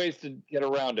vigilant. There's 2 ways to get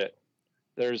around it.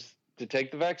 There's to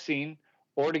take the vaccine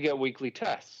or to get weekly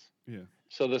tests. Yeah.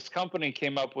 So this company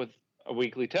came up with a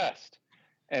weekly test,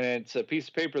 and it's a piece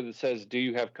of paper that says, do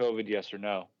you have COVID, yes or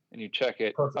no? And you check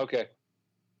it. Perfect. Okay.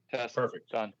 Test. Perfect.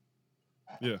 Done.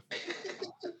 Yeah.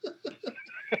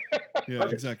 Yeah,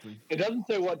 exactly. It doesn't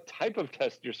say what type of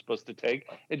test you're supposed to take.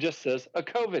 It just says a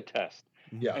COVID test.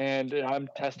 Yeah. And I'm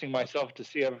testing myself to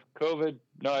see if I have COVID.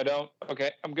 No, I don't.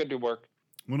 Okay, I'm good to work.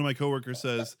 One of my coworkers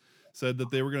said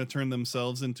that they were going to turn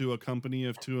themselves into a company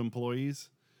of 2 employees.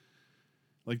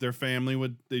 Like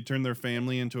they turn their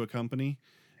family into a company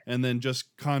and then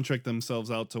just contract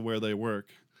themselves out to where they work.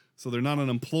 So they're not an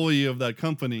employee of that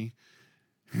company,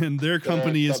 and their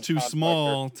company is too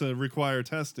small to require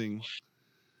testing.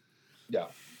 Yeah.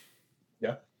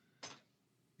 Yeah.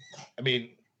 I mean,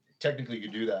 technically you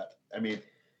do that. I mean,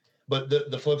 but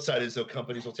the flip side is though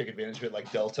companies will take advantage of it, like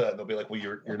Delta, and they'll be like, well,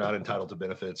 you're not entitled to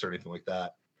benefits or anything like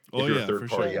that. If you're a third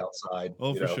party outside,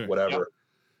 whatever. Yep.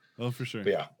 Oh, for sure.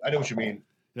 But yeah, I know what you mean.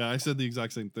 Yeah, I said the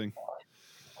exact same thing.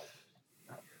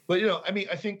 But I mean,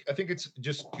 I think it's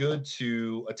just good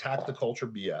to attack the culture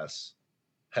BS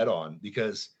head on,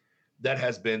 because that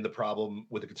has been the problem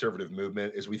with the conservative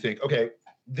movement. Is we think, okay,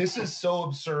 this is so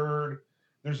absurd,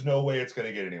 there's no way it's going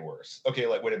to get any worse. Okay,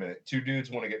 like wait a minute, 2 dudes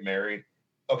want to get married.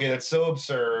 Okay, that's so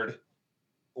absurd.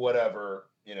 Whatever,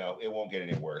 it won't get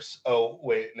any worse. Oh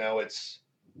wait, now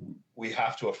we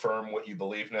have to affirm what you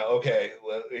believe now. Okay,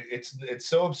 well, it's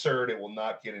so absurd it will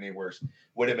not get any worse.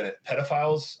 Wait a minute,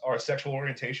 pedophiles are a sexual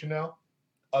orientation now?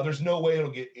 There's no way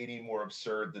it'll get any more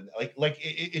absurd than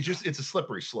it's a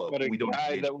slippery slope. But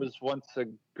guy that was once a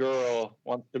girl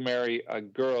wants to marry a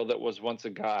girl that was once a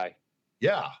guy.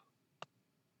 Yeah.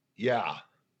 Yeah.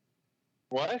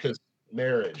 What? Because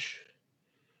marriage.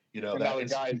 Now the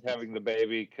guy's having the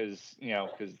baby because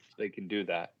they can do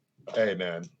that. Hey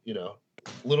man,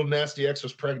 little nasty X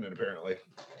was pregnant apparently.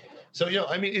 So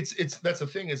I mean, it's that's the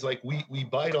thing is like we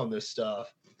bite on this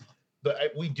stuff, but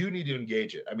we do need to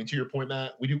engage it. I mean, to your point,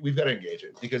 Matt, we've got to engage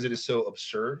it because it is so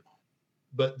absurd.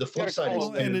 But the flip side is,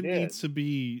 and it needs to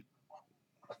be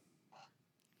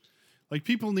like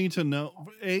people need to know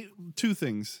two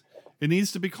things. It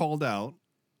needs to be called out.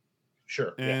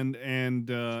 Sure. And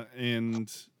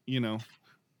you know,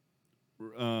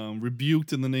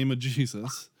 rebuked in the name of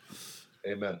Jesus.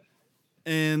 Amen.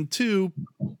 And two,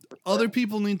 other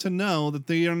people need to know that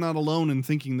they are not alone in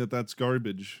thinking that that's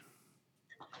garbage.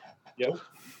 Yep.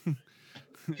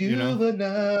 You know? Are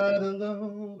not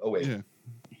alone. Oh wait. Yeah.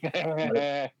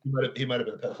 he might have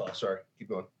been a pedophile. Sorry. Keep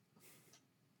going.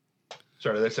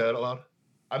 Sorry, did I say that out loud?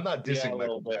 I'm not dissing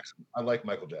Michael Jackson. I like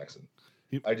Michael Jackson.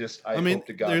 I mean, hope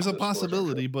to God there's a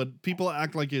possibility, but people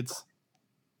act like it's,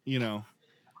 you know,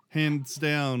 hands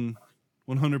down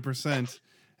 100%.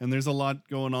 And there's a lot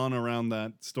going on around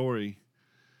that story.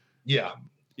 Yeah.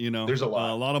 You know, there's a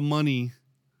lot of money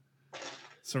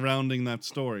surrounding that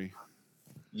story.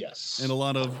 Yes. And a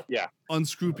lot of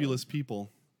unscrupulous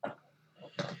people.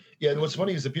 Yeah. And what's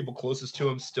funny is the people closest to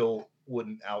him still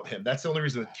wouldn't out him. That's the only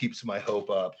reason that keeps my hope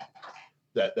up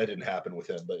that didn't happen with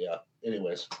him. But yeah,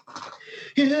 anyways.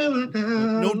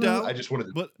 No doubt. I just wanted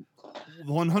to. But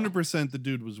 100% the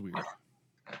dude was weird.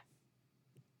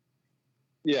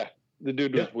 Yeah. The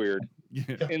dude was weird.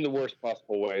 Yeah. In the worst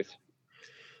possible ways.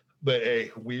 But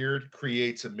weird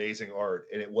creates amazing art.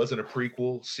 And it wasn't a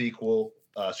prequel, sequel,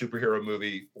 superhero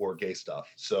movie, or gay stuff.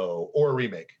 Or a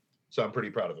remake. So I'm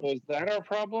pretty proud of it. Was that our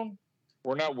problem?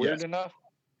 We're not weird enough?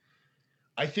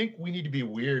 I think we need to be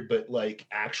weird, but like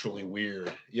actually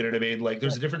weird. You know what I mean? Like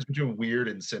there's a difference between weird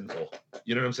and sinful.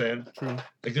 You know what I'm saying? True.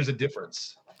 Like there's a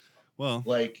difference. Well,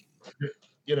 like,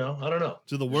 you know, I don't know.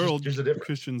 To the world, there's a difference.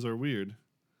 Christians are weird.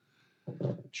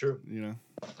 True. You know,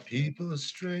 people are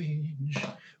strange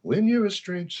when you're a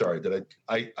strange. Sorry,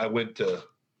 I went to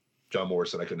John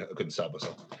Morrison. I couldn't stop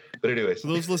myself. But anyways, for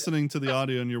those listening to the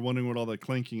audio and you're wondering what all that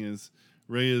clanking is,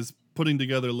 Ray is putting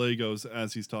together Legos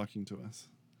as he's talking to us.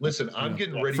 Listen, I'm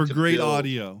getting ready for to great build.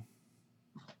 audio.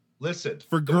 Listen,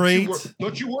 for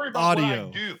don't you worry about audio.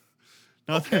 What I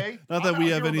do. Not that we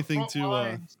have anything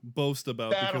to boast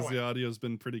about battling. because the audio's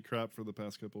been pretty crap for the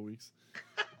past couple of weeks.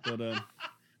 But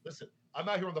listen, I'm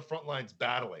out here on the front lines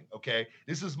battling. Okay,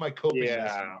 this is my coping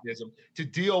mechanism to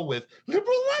deal with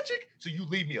liberal logic. So you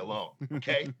leave me alone.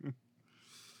 Okay.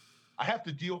 I have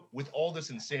to deal with all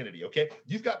this insanity. Okay,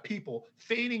 you've got people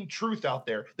feigning truth out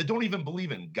there that don't even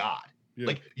believe in God. Yeah.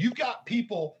 Like you've got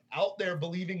people out there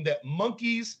believing that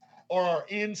monkeys are our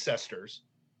ancestors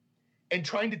and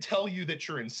trying to tell you that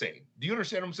you're insane. Do you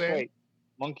understand what I'm saying? Wait,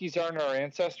 monkeys aren't our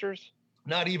ancestors?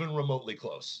 Not even remotely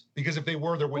close. Because if they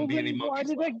were, there wouldn't be any monkeys. Why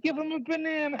did I give him a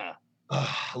banana?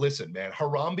 Listen, man,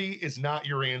 Harambe is not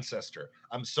your ancestor.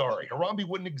 I'm sorry. Harambe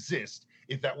wouldn't exist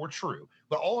if that were true.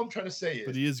 But all I'm trying to say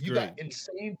is you got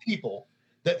insane people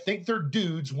that think they're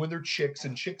dudes when they're chicks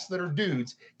and chicks that are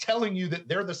dudes telling you that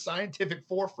they're the scientific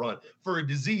forefront for a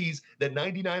disease that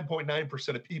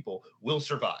 99.9% of people will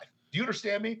survive. Do you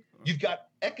understand me? You've got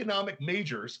economic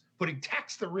majors putting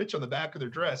tax the rich on the back of their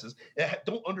dresses that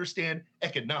don't understand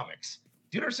economics.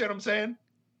 Do you understand what I'm saying?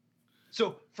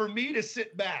 So for me to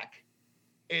sit back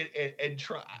and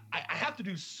try, I have to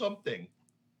do something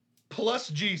plus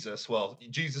Jesus. Well,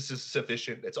 Jesus is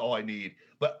sufficient. That's all I need.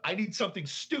 But I need something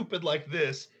stupid like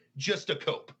this just to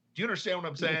cope. Do you understand what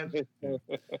I'm saying?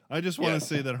 I just want to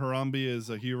say that Harambe is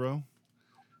a hero.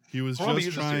 He was Harambe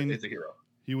just trying. Is a hero.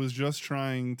 He was just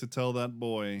trying to tell that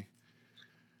boy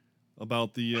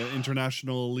about the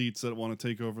international elites that want to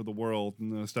take over the world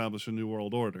and establish a new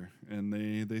world order, and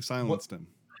they silenced him.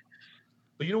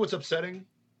 But you know what's upsetting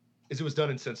is it was done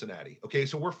in Cincinnati. Okay,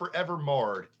 so we're forever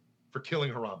marred for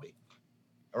killing Harambe.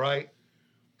 All right.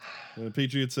 The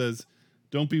Patriot says,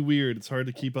 "Don't be weird. It's hard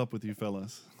to keep up with you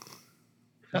fellas."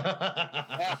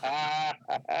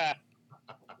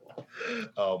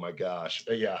 Oh my gosh.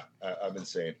 Yeah, I'm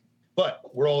insane.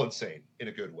 But we're all insane in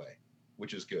a good way,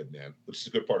 which is good, man, which is a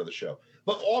good part of the show.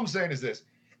 But all I'm saying is this,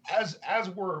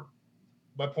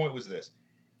 my point was this,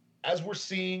 as we're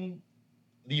seeing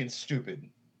the stupid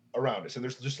around us, and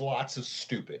there's just lots of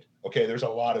stupid, okay? There's a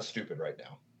lot of stupid right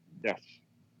now. Yes.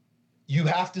 You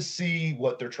have to see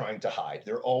what they're trying to hide.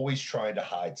 They're always trying to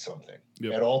hide something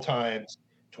at all times,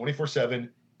 24/7,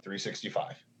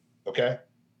 365, okay?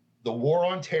 The war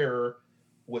on terror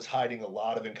was hiding a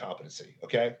lot of incompetency,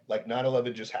 okay? Like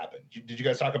 9/11 just happened. Did you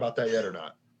guys talk about that yet or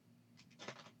not?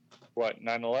 What,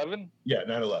 9/11? Yeah,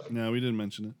 9/11. No, we didn't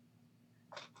mention it.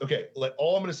 Okay,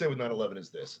 all I'm going to say with 9/11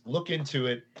 is this. Look into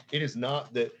it. It is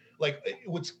not that, like,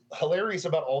 what's hilarious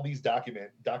about all these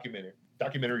documentaries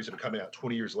that are coming out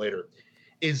 20 years later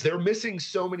is they're missing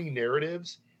so many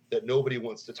narratives that nobody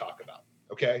wants to talk about.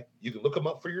 Okay, you can look them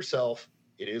up for yourself.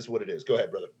 It is what it is. Go ahead,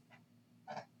 brother.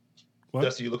 What?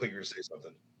 Dusty, you look like you're going to say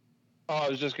something. Oh, I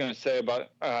was just going to say about.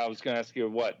 I was going to ask you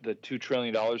what the $2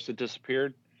 trillion that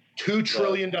disappeared. $2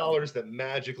 trillion that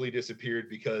magically disappeared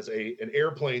because an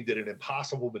airplane did an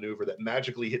impossible maneuver that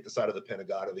magically hit the side of the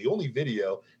Pentagon. And the only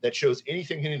video that shows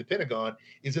anything hitting the Pentagon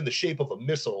is in the shape of a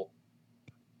missile,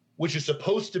 which is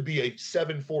supposed to be a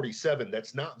 747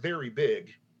 that's not very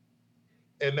big,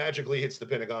 and magically hits the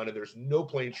Pentagon, and there's no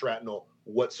plane shrapnel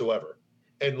whatsoever.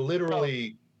 And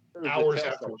literally hours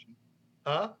after.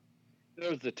 Huh?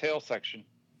 There was the tail section.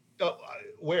 Oh,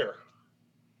 where?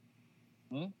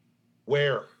 Hmm?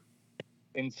 Where?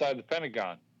 Inside the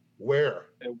Pentagon. Where?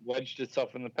 It wedged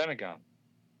itself in the Pentagon.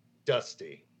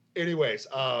 Dusty. Anyways,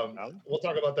 we'll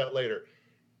talk about that later.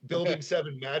 Building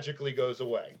 7 magically goes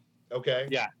away. Okay?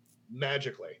 Yeah.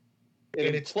 Magically.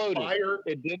 It Its exploded. fire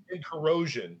it did. and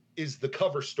corrosion is the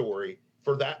cover story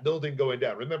for that building going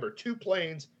down. Remember, 2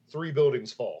 planes, 3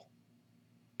 buildings fall.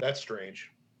 That's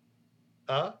strange.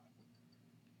 Huh?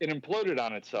 It imploded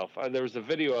on itself. There was a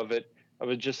video of it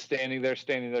just standing there,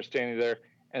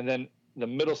 and then the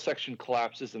middle section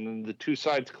collapses, and then the 2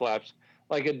 sides collapse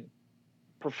like a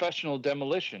professional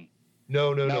demolition.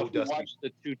 No, if you Dusty. watch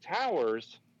the 2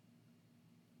 towers,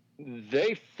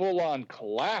 they full on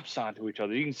collapse onto each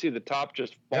other. You can see the top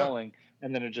just falling,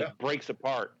 and then it just breaks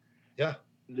apart. Yeah.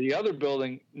 The other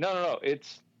building, no,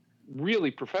 it's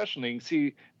really professional. You can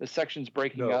see the sections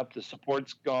breaking up, the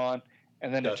support's gone,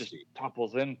 and then Dusty. it just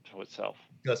topples into itself.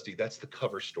 Dusty, that's the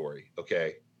cover story,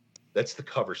 okay? That's the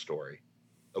cover story,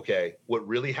 okay? What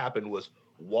really happened was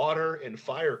water and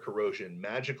fire corrosion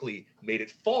magically made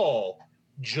it fall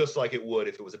just like it would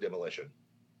if it was a demolition.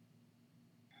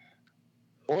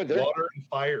 Water and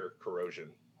fire corrosion.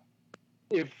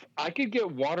 If I could get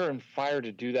water and fire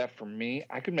to do that for me,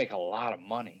 I could make a lot of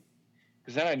money,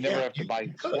 because then I never have to buy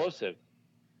explosive.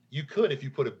 You could if you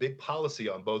put a big policy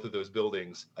on both of those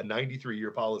buildings, a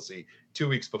 93-year policy, 2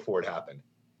 weeks before it happened,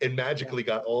 and magically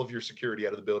got all of your security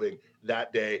out of the building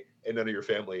that day and none of your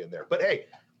family in there. But hey,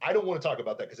 I don't want to talk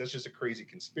about that because that's just a crazy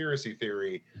conspiracy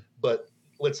theory. But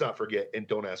let's not forget, and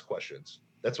don't ask questions.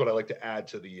 That's what I like to add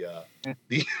to the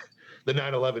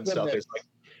 9/11 stuff. Is like,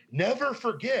 never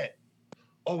forget.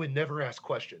 Oh, and never ask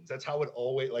questions. That's how it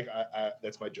always, like, I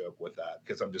that's my joke with that,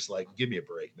 because I'm just like, give me a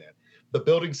break, man. The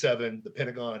Building 7, the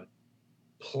Pentagon,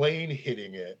 plane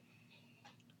hitting it,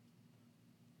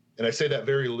 and I say that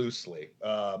very loosely.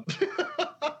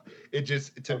 It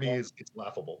just, to me, it's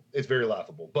laughable. It's very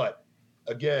laughable. But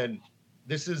again,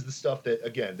 this is the stuff that,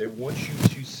 again, they want you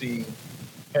to see,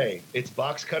 hey, it's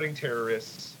box cutting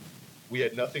terrorists. We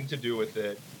had nothing to do with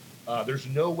it. There's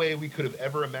no way we could have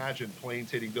ever imagined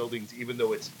planes hitting buildings, even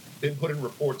though it's been put in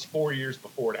reports 4 years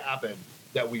before it happened,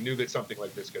 that we knew that something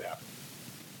like this could happen.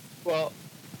 Well,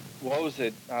 what was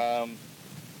it?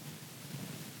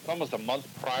 Almost a month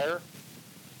prior,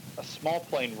 a small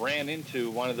plane ran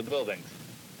into one of the buildings.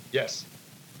 Yes.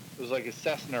 It was like a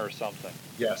Cessna or something.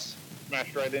 Yes.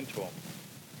 Smashed right into him.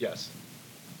 Yes.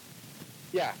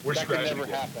 Yeah, that could never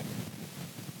happen.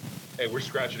 Hey, we're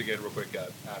scratching again real quick,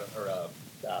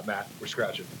 Matt. We're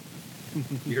scratching. You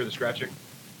hear the scratching?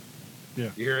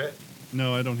 Yeah. You hear it?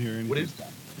 No, I don't hear anything. What is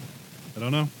that? I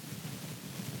don't know.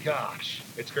 Gosh,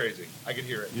 it's crazy. I can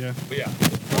hear it. Yeah. But yeah.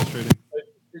 Frustrating.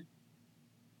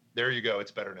 There you go.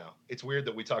 It's better now. It's weird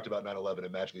that we talked about 9/11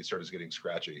 and magically started getting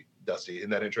scratchy. Dusty, isn't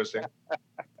that interesting?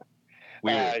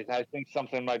 Weird. I think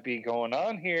something might be going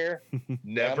on here.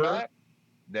 Never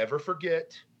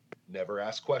forget, never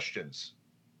ask questions.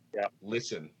 Yeah.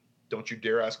 Listen, don't you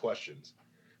dare ask questions.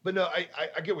 But no, I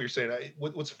get what you're saying.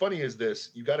 What's funny is this.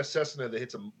 You got a Cessna that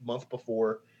hits a month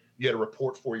before. You had a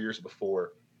report 4 years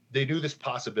before. They knew this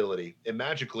possibility. And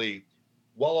magically,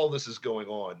 while all this is going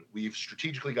on, we've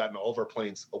strategically gotten all of our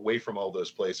planes away from all those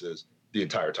places the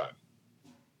entire time.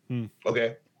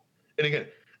 Okay? And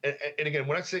again,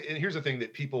 when I say, and here's the thing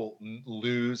that people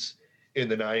lose in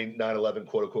the 9/11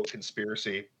 quote unquote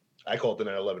conspiracy, I call it the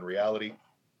 9/11 reality,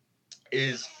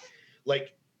 is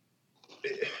like,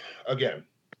 again,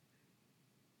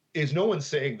 is no one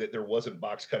saying that there wasn't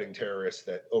box cutting terrorists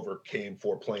that overcame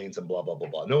 4 planes and blah, blah, blah,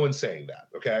 blah. No one's saying that.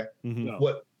 Okay. Mm-hmm.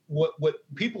 No. What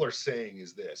people are saying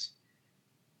is this.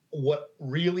 What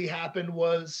really happened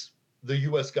was the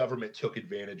US government took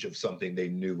advantage of something they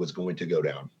knew was going to go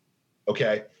down.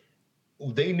 Okay.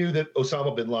 They knew that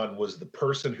Osama bin Laden was the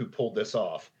person who pulled this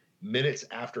off minutes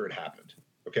after it happened.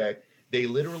 Okay. They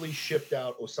literally shipped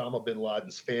out Osama bin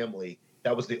Laden's family.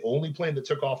 That was the only plane that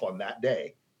took off on that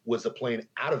day, was the plane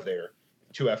out of there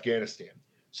to Afghanistan.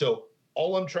 So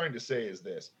all I'm trying to say is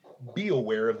this. be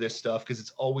aware of this stuff because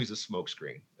it's always a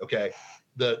smokescreen. Okay.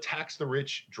 The tax the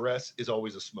rich dress is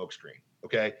always a smokescreen.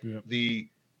 Okay. Yep. The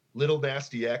little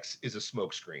nasty X is a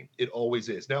smokescreen. It always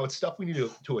is. Now it's stuff we need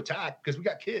to attack because we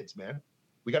got kids, man.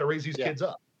 We got to raise these kids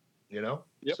up, you know?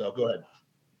 Yep. So go ahead.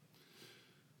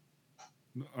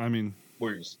 I mean,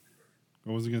 Where's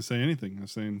I wasn't going to say anything. I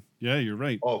was saying, yeah, you're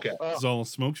right. oh, okay. It's all a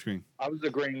smokescreen. I was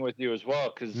agreeing with you as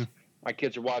well because my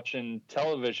kids are watching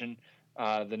television,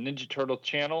 the Ninja Turtle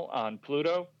channel on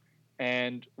Pluto,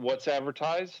 and what's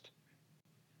advertised?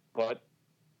 But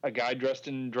a guy dressed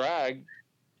in drag.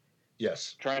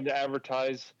 Yes. Trying to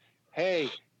advertise, hey,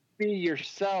 be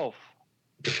yourself.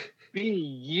 Be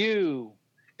you.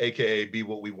 AKA be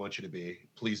what we want you to be.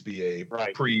 Please be a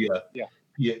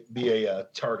be a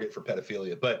target for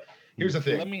pedophilia. But here's the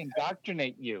thing. Let me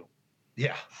indoctrinate you.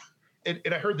 Yeah. And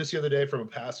I heard this the other day from a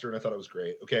pastor, and I thought it was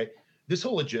great. Okay. This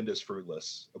whole agenda is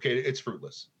fruitless. Okay. It's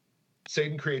fruitless.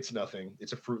 Satan creates nothing.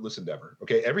 It's a fruitless endeavor.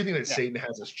 Okay. Everything that Satan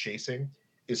has us chasing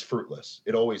is fruitless.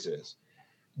 It always is.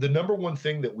 The number one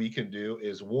thing that we can do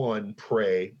is 1,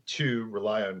 pray, 2,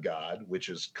 rely on God, which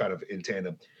is kind of in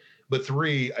tandem. But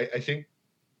 3, I think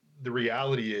the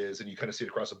reality is, and you kind of see it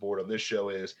across the board on this show,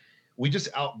 is we just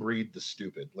outbreed the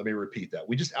stupid. Let me repeat that.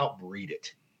 We just outbreed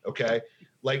it. Okay.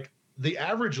 Like the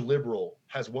average liberal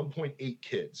has 1.8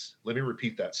 kids. Let me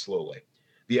repeat that slowly.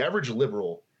 The average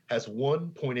liberal has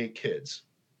 1.8 kids.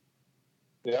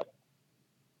 Yep.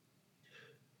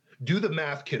 Do the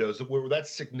math, kiddos. Where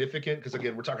that's significant because,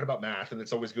 again, we're talking about math and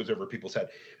this always goes over people's head.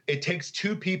 It takes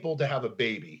 2 people to have a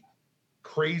baby.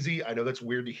 Crazy. I know that's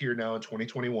weird to hear now in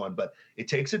 2021, but it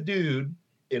takes a dude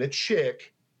and a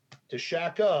chick to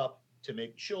shack up to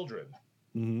make children.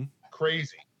 Mm-hmm.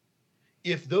 Crazy.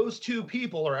 If those 2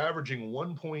 people are averaging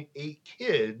 1.8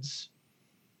 kids,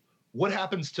 what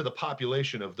happens to the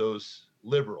population of those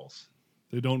liberals?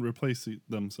 They don't replace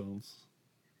themselves.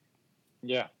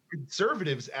 Yeah.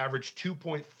 Conservatives average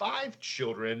 2.5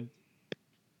 children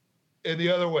in the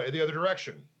other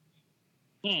direction.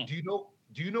 Do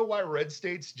you know why red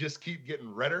states just keep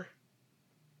getting redder?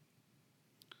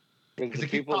 Because the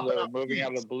people that are moving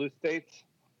out of blue states?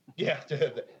 Yeah,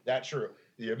 that's true.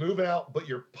 You're moving out, but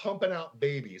you're pumping out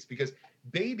babies because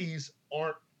babies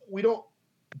we don't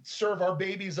serve our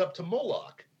babies up to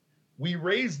Moloch. We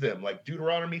raise them like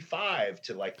Deuteronomy 5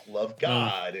 to like love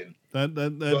God and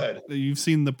that you've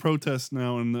seen the protests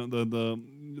now and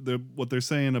the what they're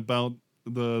saying about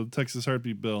the Texas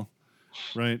heartbeat bill,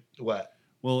 right? What?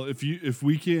 Well, if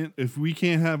we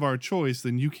can't have our choice,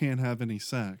 then you can't have any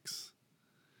sex.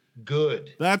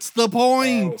 Good. That's the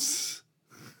point.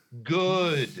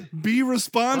 Good. Be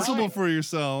responsible for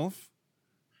yourself.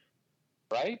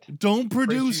 Right? Don't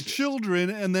produce children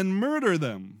and then murder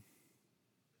them.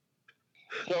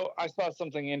 So I saw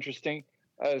something interesting.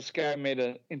 This guy made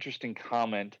an interesting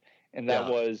comment, and that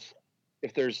was,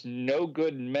 if there's no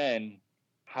good men,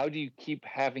 how do you keep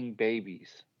having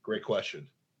babies? Great question.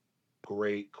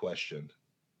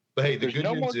 But hey, the there's good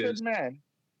no news more is, good men.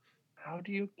 How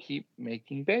do you keep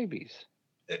making babies?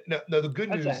 No, the good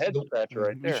news. That's a head scratcher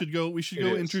right there. We should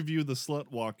go interview the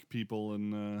slut walk people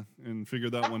and figure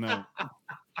that one out.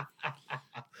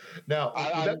 Now,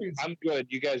 I'm good.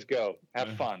 You guys go.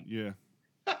 Have fun. Yeah.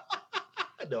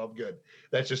 No, I'm good.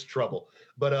 That's just trouble.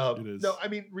 But no, I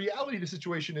mean, reality of the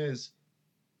situation is,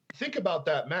 think about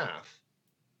that math.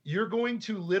 You're going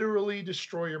to literally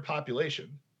destroy your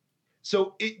population.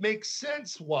 So it makes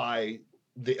sense why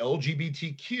the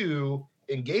LGBTQ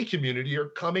and gay community are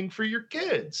coming for your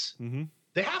kids. Mm-hmm.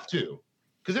 They have to,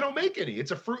 because they don't make any.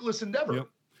 It's a fruitless endeavor.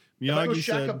 Yep. Miyagi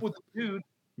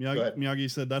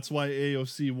said that's why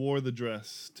AOC wore the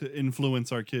dress, to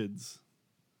influence our kids.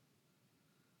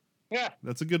 Yeah.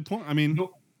 That's a good point. I mean,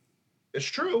 it's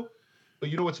true. But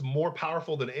you know what's more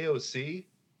powerful than AOC?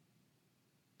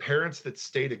 Parents that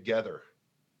stay together.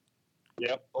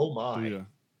 Yep. Oh my. Yeah.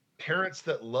 Parents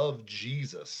that love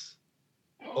Jesus.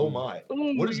 Oh my.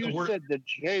 Ooh, what is you the word? said the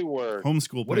J word.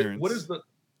 Homeschool parents. What is the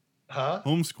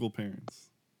homeschool parents?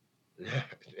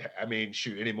 I mean,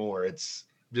 shoot, anymore. It's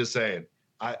just saying.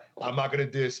 I'm not gonna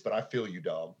diss, but I feel you,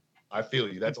 dog. I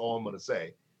feel you. That's all I'm gonna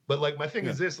say. But like my thing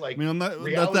is this, like, I mean,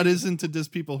 that isn't to diss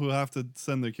people who have to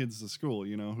send their kids to school,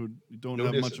 you know, who don't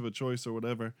have much of a choice or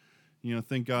whatever. You know,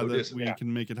 thank God that we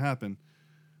can make it happen.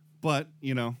 But,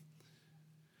 you know,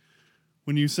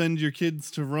 when you send your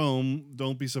kids to Rome,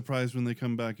 don't be surprised when they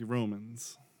come back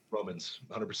Romans. Romans,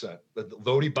 100%.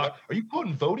 Vody, are you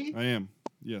quoting Vody? I am.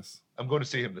 Yes. I'm going to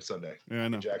see him this Sunday. Yeah, I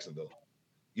know. In Jacksonville.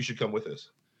 You should come with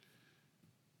us.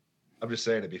 I'm just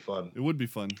saying it'd be fun. It would be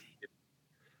fun.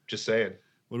 Just saying.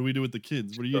 What do we do with the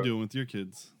kids? What are you doing with your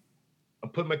kids? I'm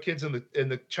putting my kids in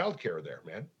the child care there,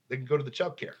 man. They can go to the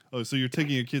child care. Oh, so you're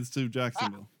taking your kids to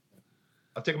Jacksonville?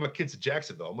 I'm taking my kids to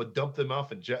Jacksonville. I'm going to dump them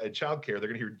off in child care. They're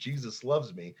going to hear Jesus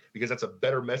loves me because that's a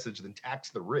better message than tax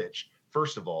the rich,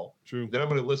 first of all. True. Then I'm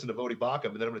going to listen to Voddie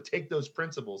Baucham, and then I'm going to take those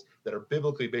principles that are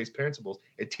biblically based principles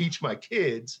and teach my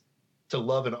kids to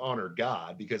love and honor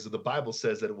God, because the Bible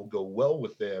says that it will go well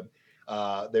with them.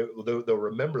 They'll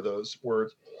remember those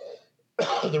words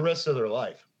the rest of their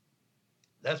life.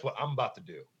 That's what I'm about to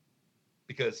do,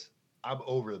 because I'm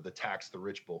over the tax the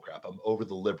rich bullcrap. I'm over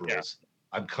the liberals. Yeah.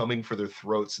 I'm coming for their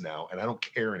throats now, and I don't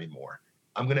care anymore.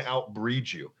 I'm going to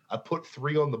outbreed you. I put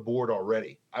 3 on the board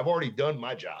already. I've already done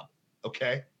my job.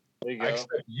 Okay. There you go. I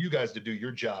expect you guys to do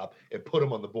your job and put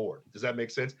them on the board. Does that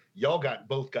make sense? Y'all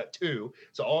both got 2.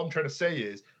 So all I'm trying to say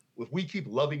is, if we keep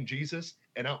loving Jesus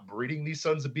and outbreeding these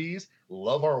sons of bees,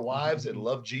 love our wives and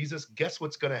love Jesus, guess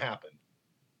what's going to happen?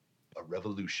 A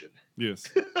revolution.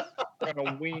 Yes.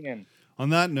 Gonna win. On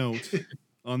that note,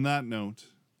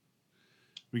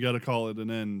 we got to call it an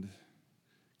end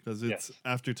because it's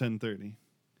after 10:30.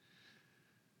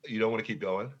 You don't want to keep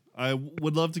going? I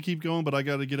would love to keep going, but I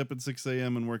got to get up at 6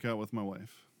 a.m. and work out with my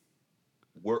wife.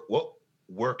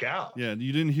 Work out? Yeah,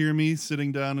 you didn't hear me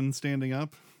sitting down and standing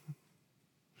up?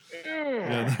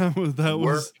 Yeah, that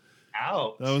was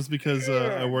out. That was because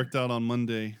I worked out on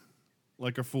Monday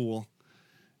like a fool,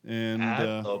 and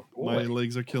my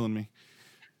legs are killing me.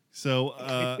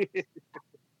 So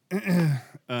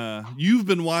you've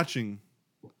been watching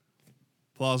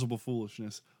Plausible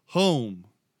Foolishness, home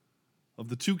of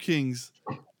the 2 kings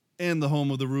and the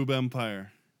home of the Rube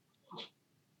Empire,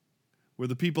 where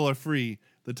the people are free,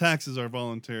 the taxes are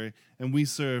voluntary, and we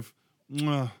serve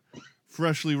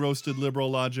freshly roasted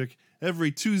liberal logic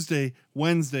every Tuesday,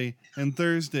 Wednesday, and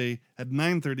Thursday at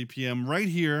 9:30 p.m. right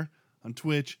here on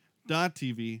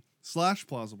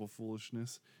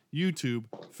twitch.tv/plausiblepoolishness, YouTube,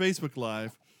 Facebook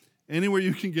Live, anywhere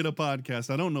you can get a podcast.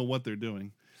 I don't know what they're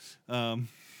doing.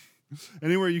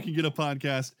 Anywhere you can get a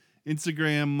podcast,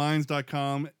 Instagram,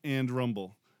 minds.com, and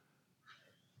Rumble.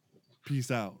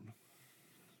 Peace out.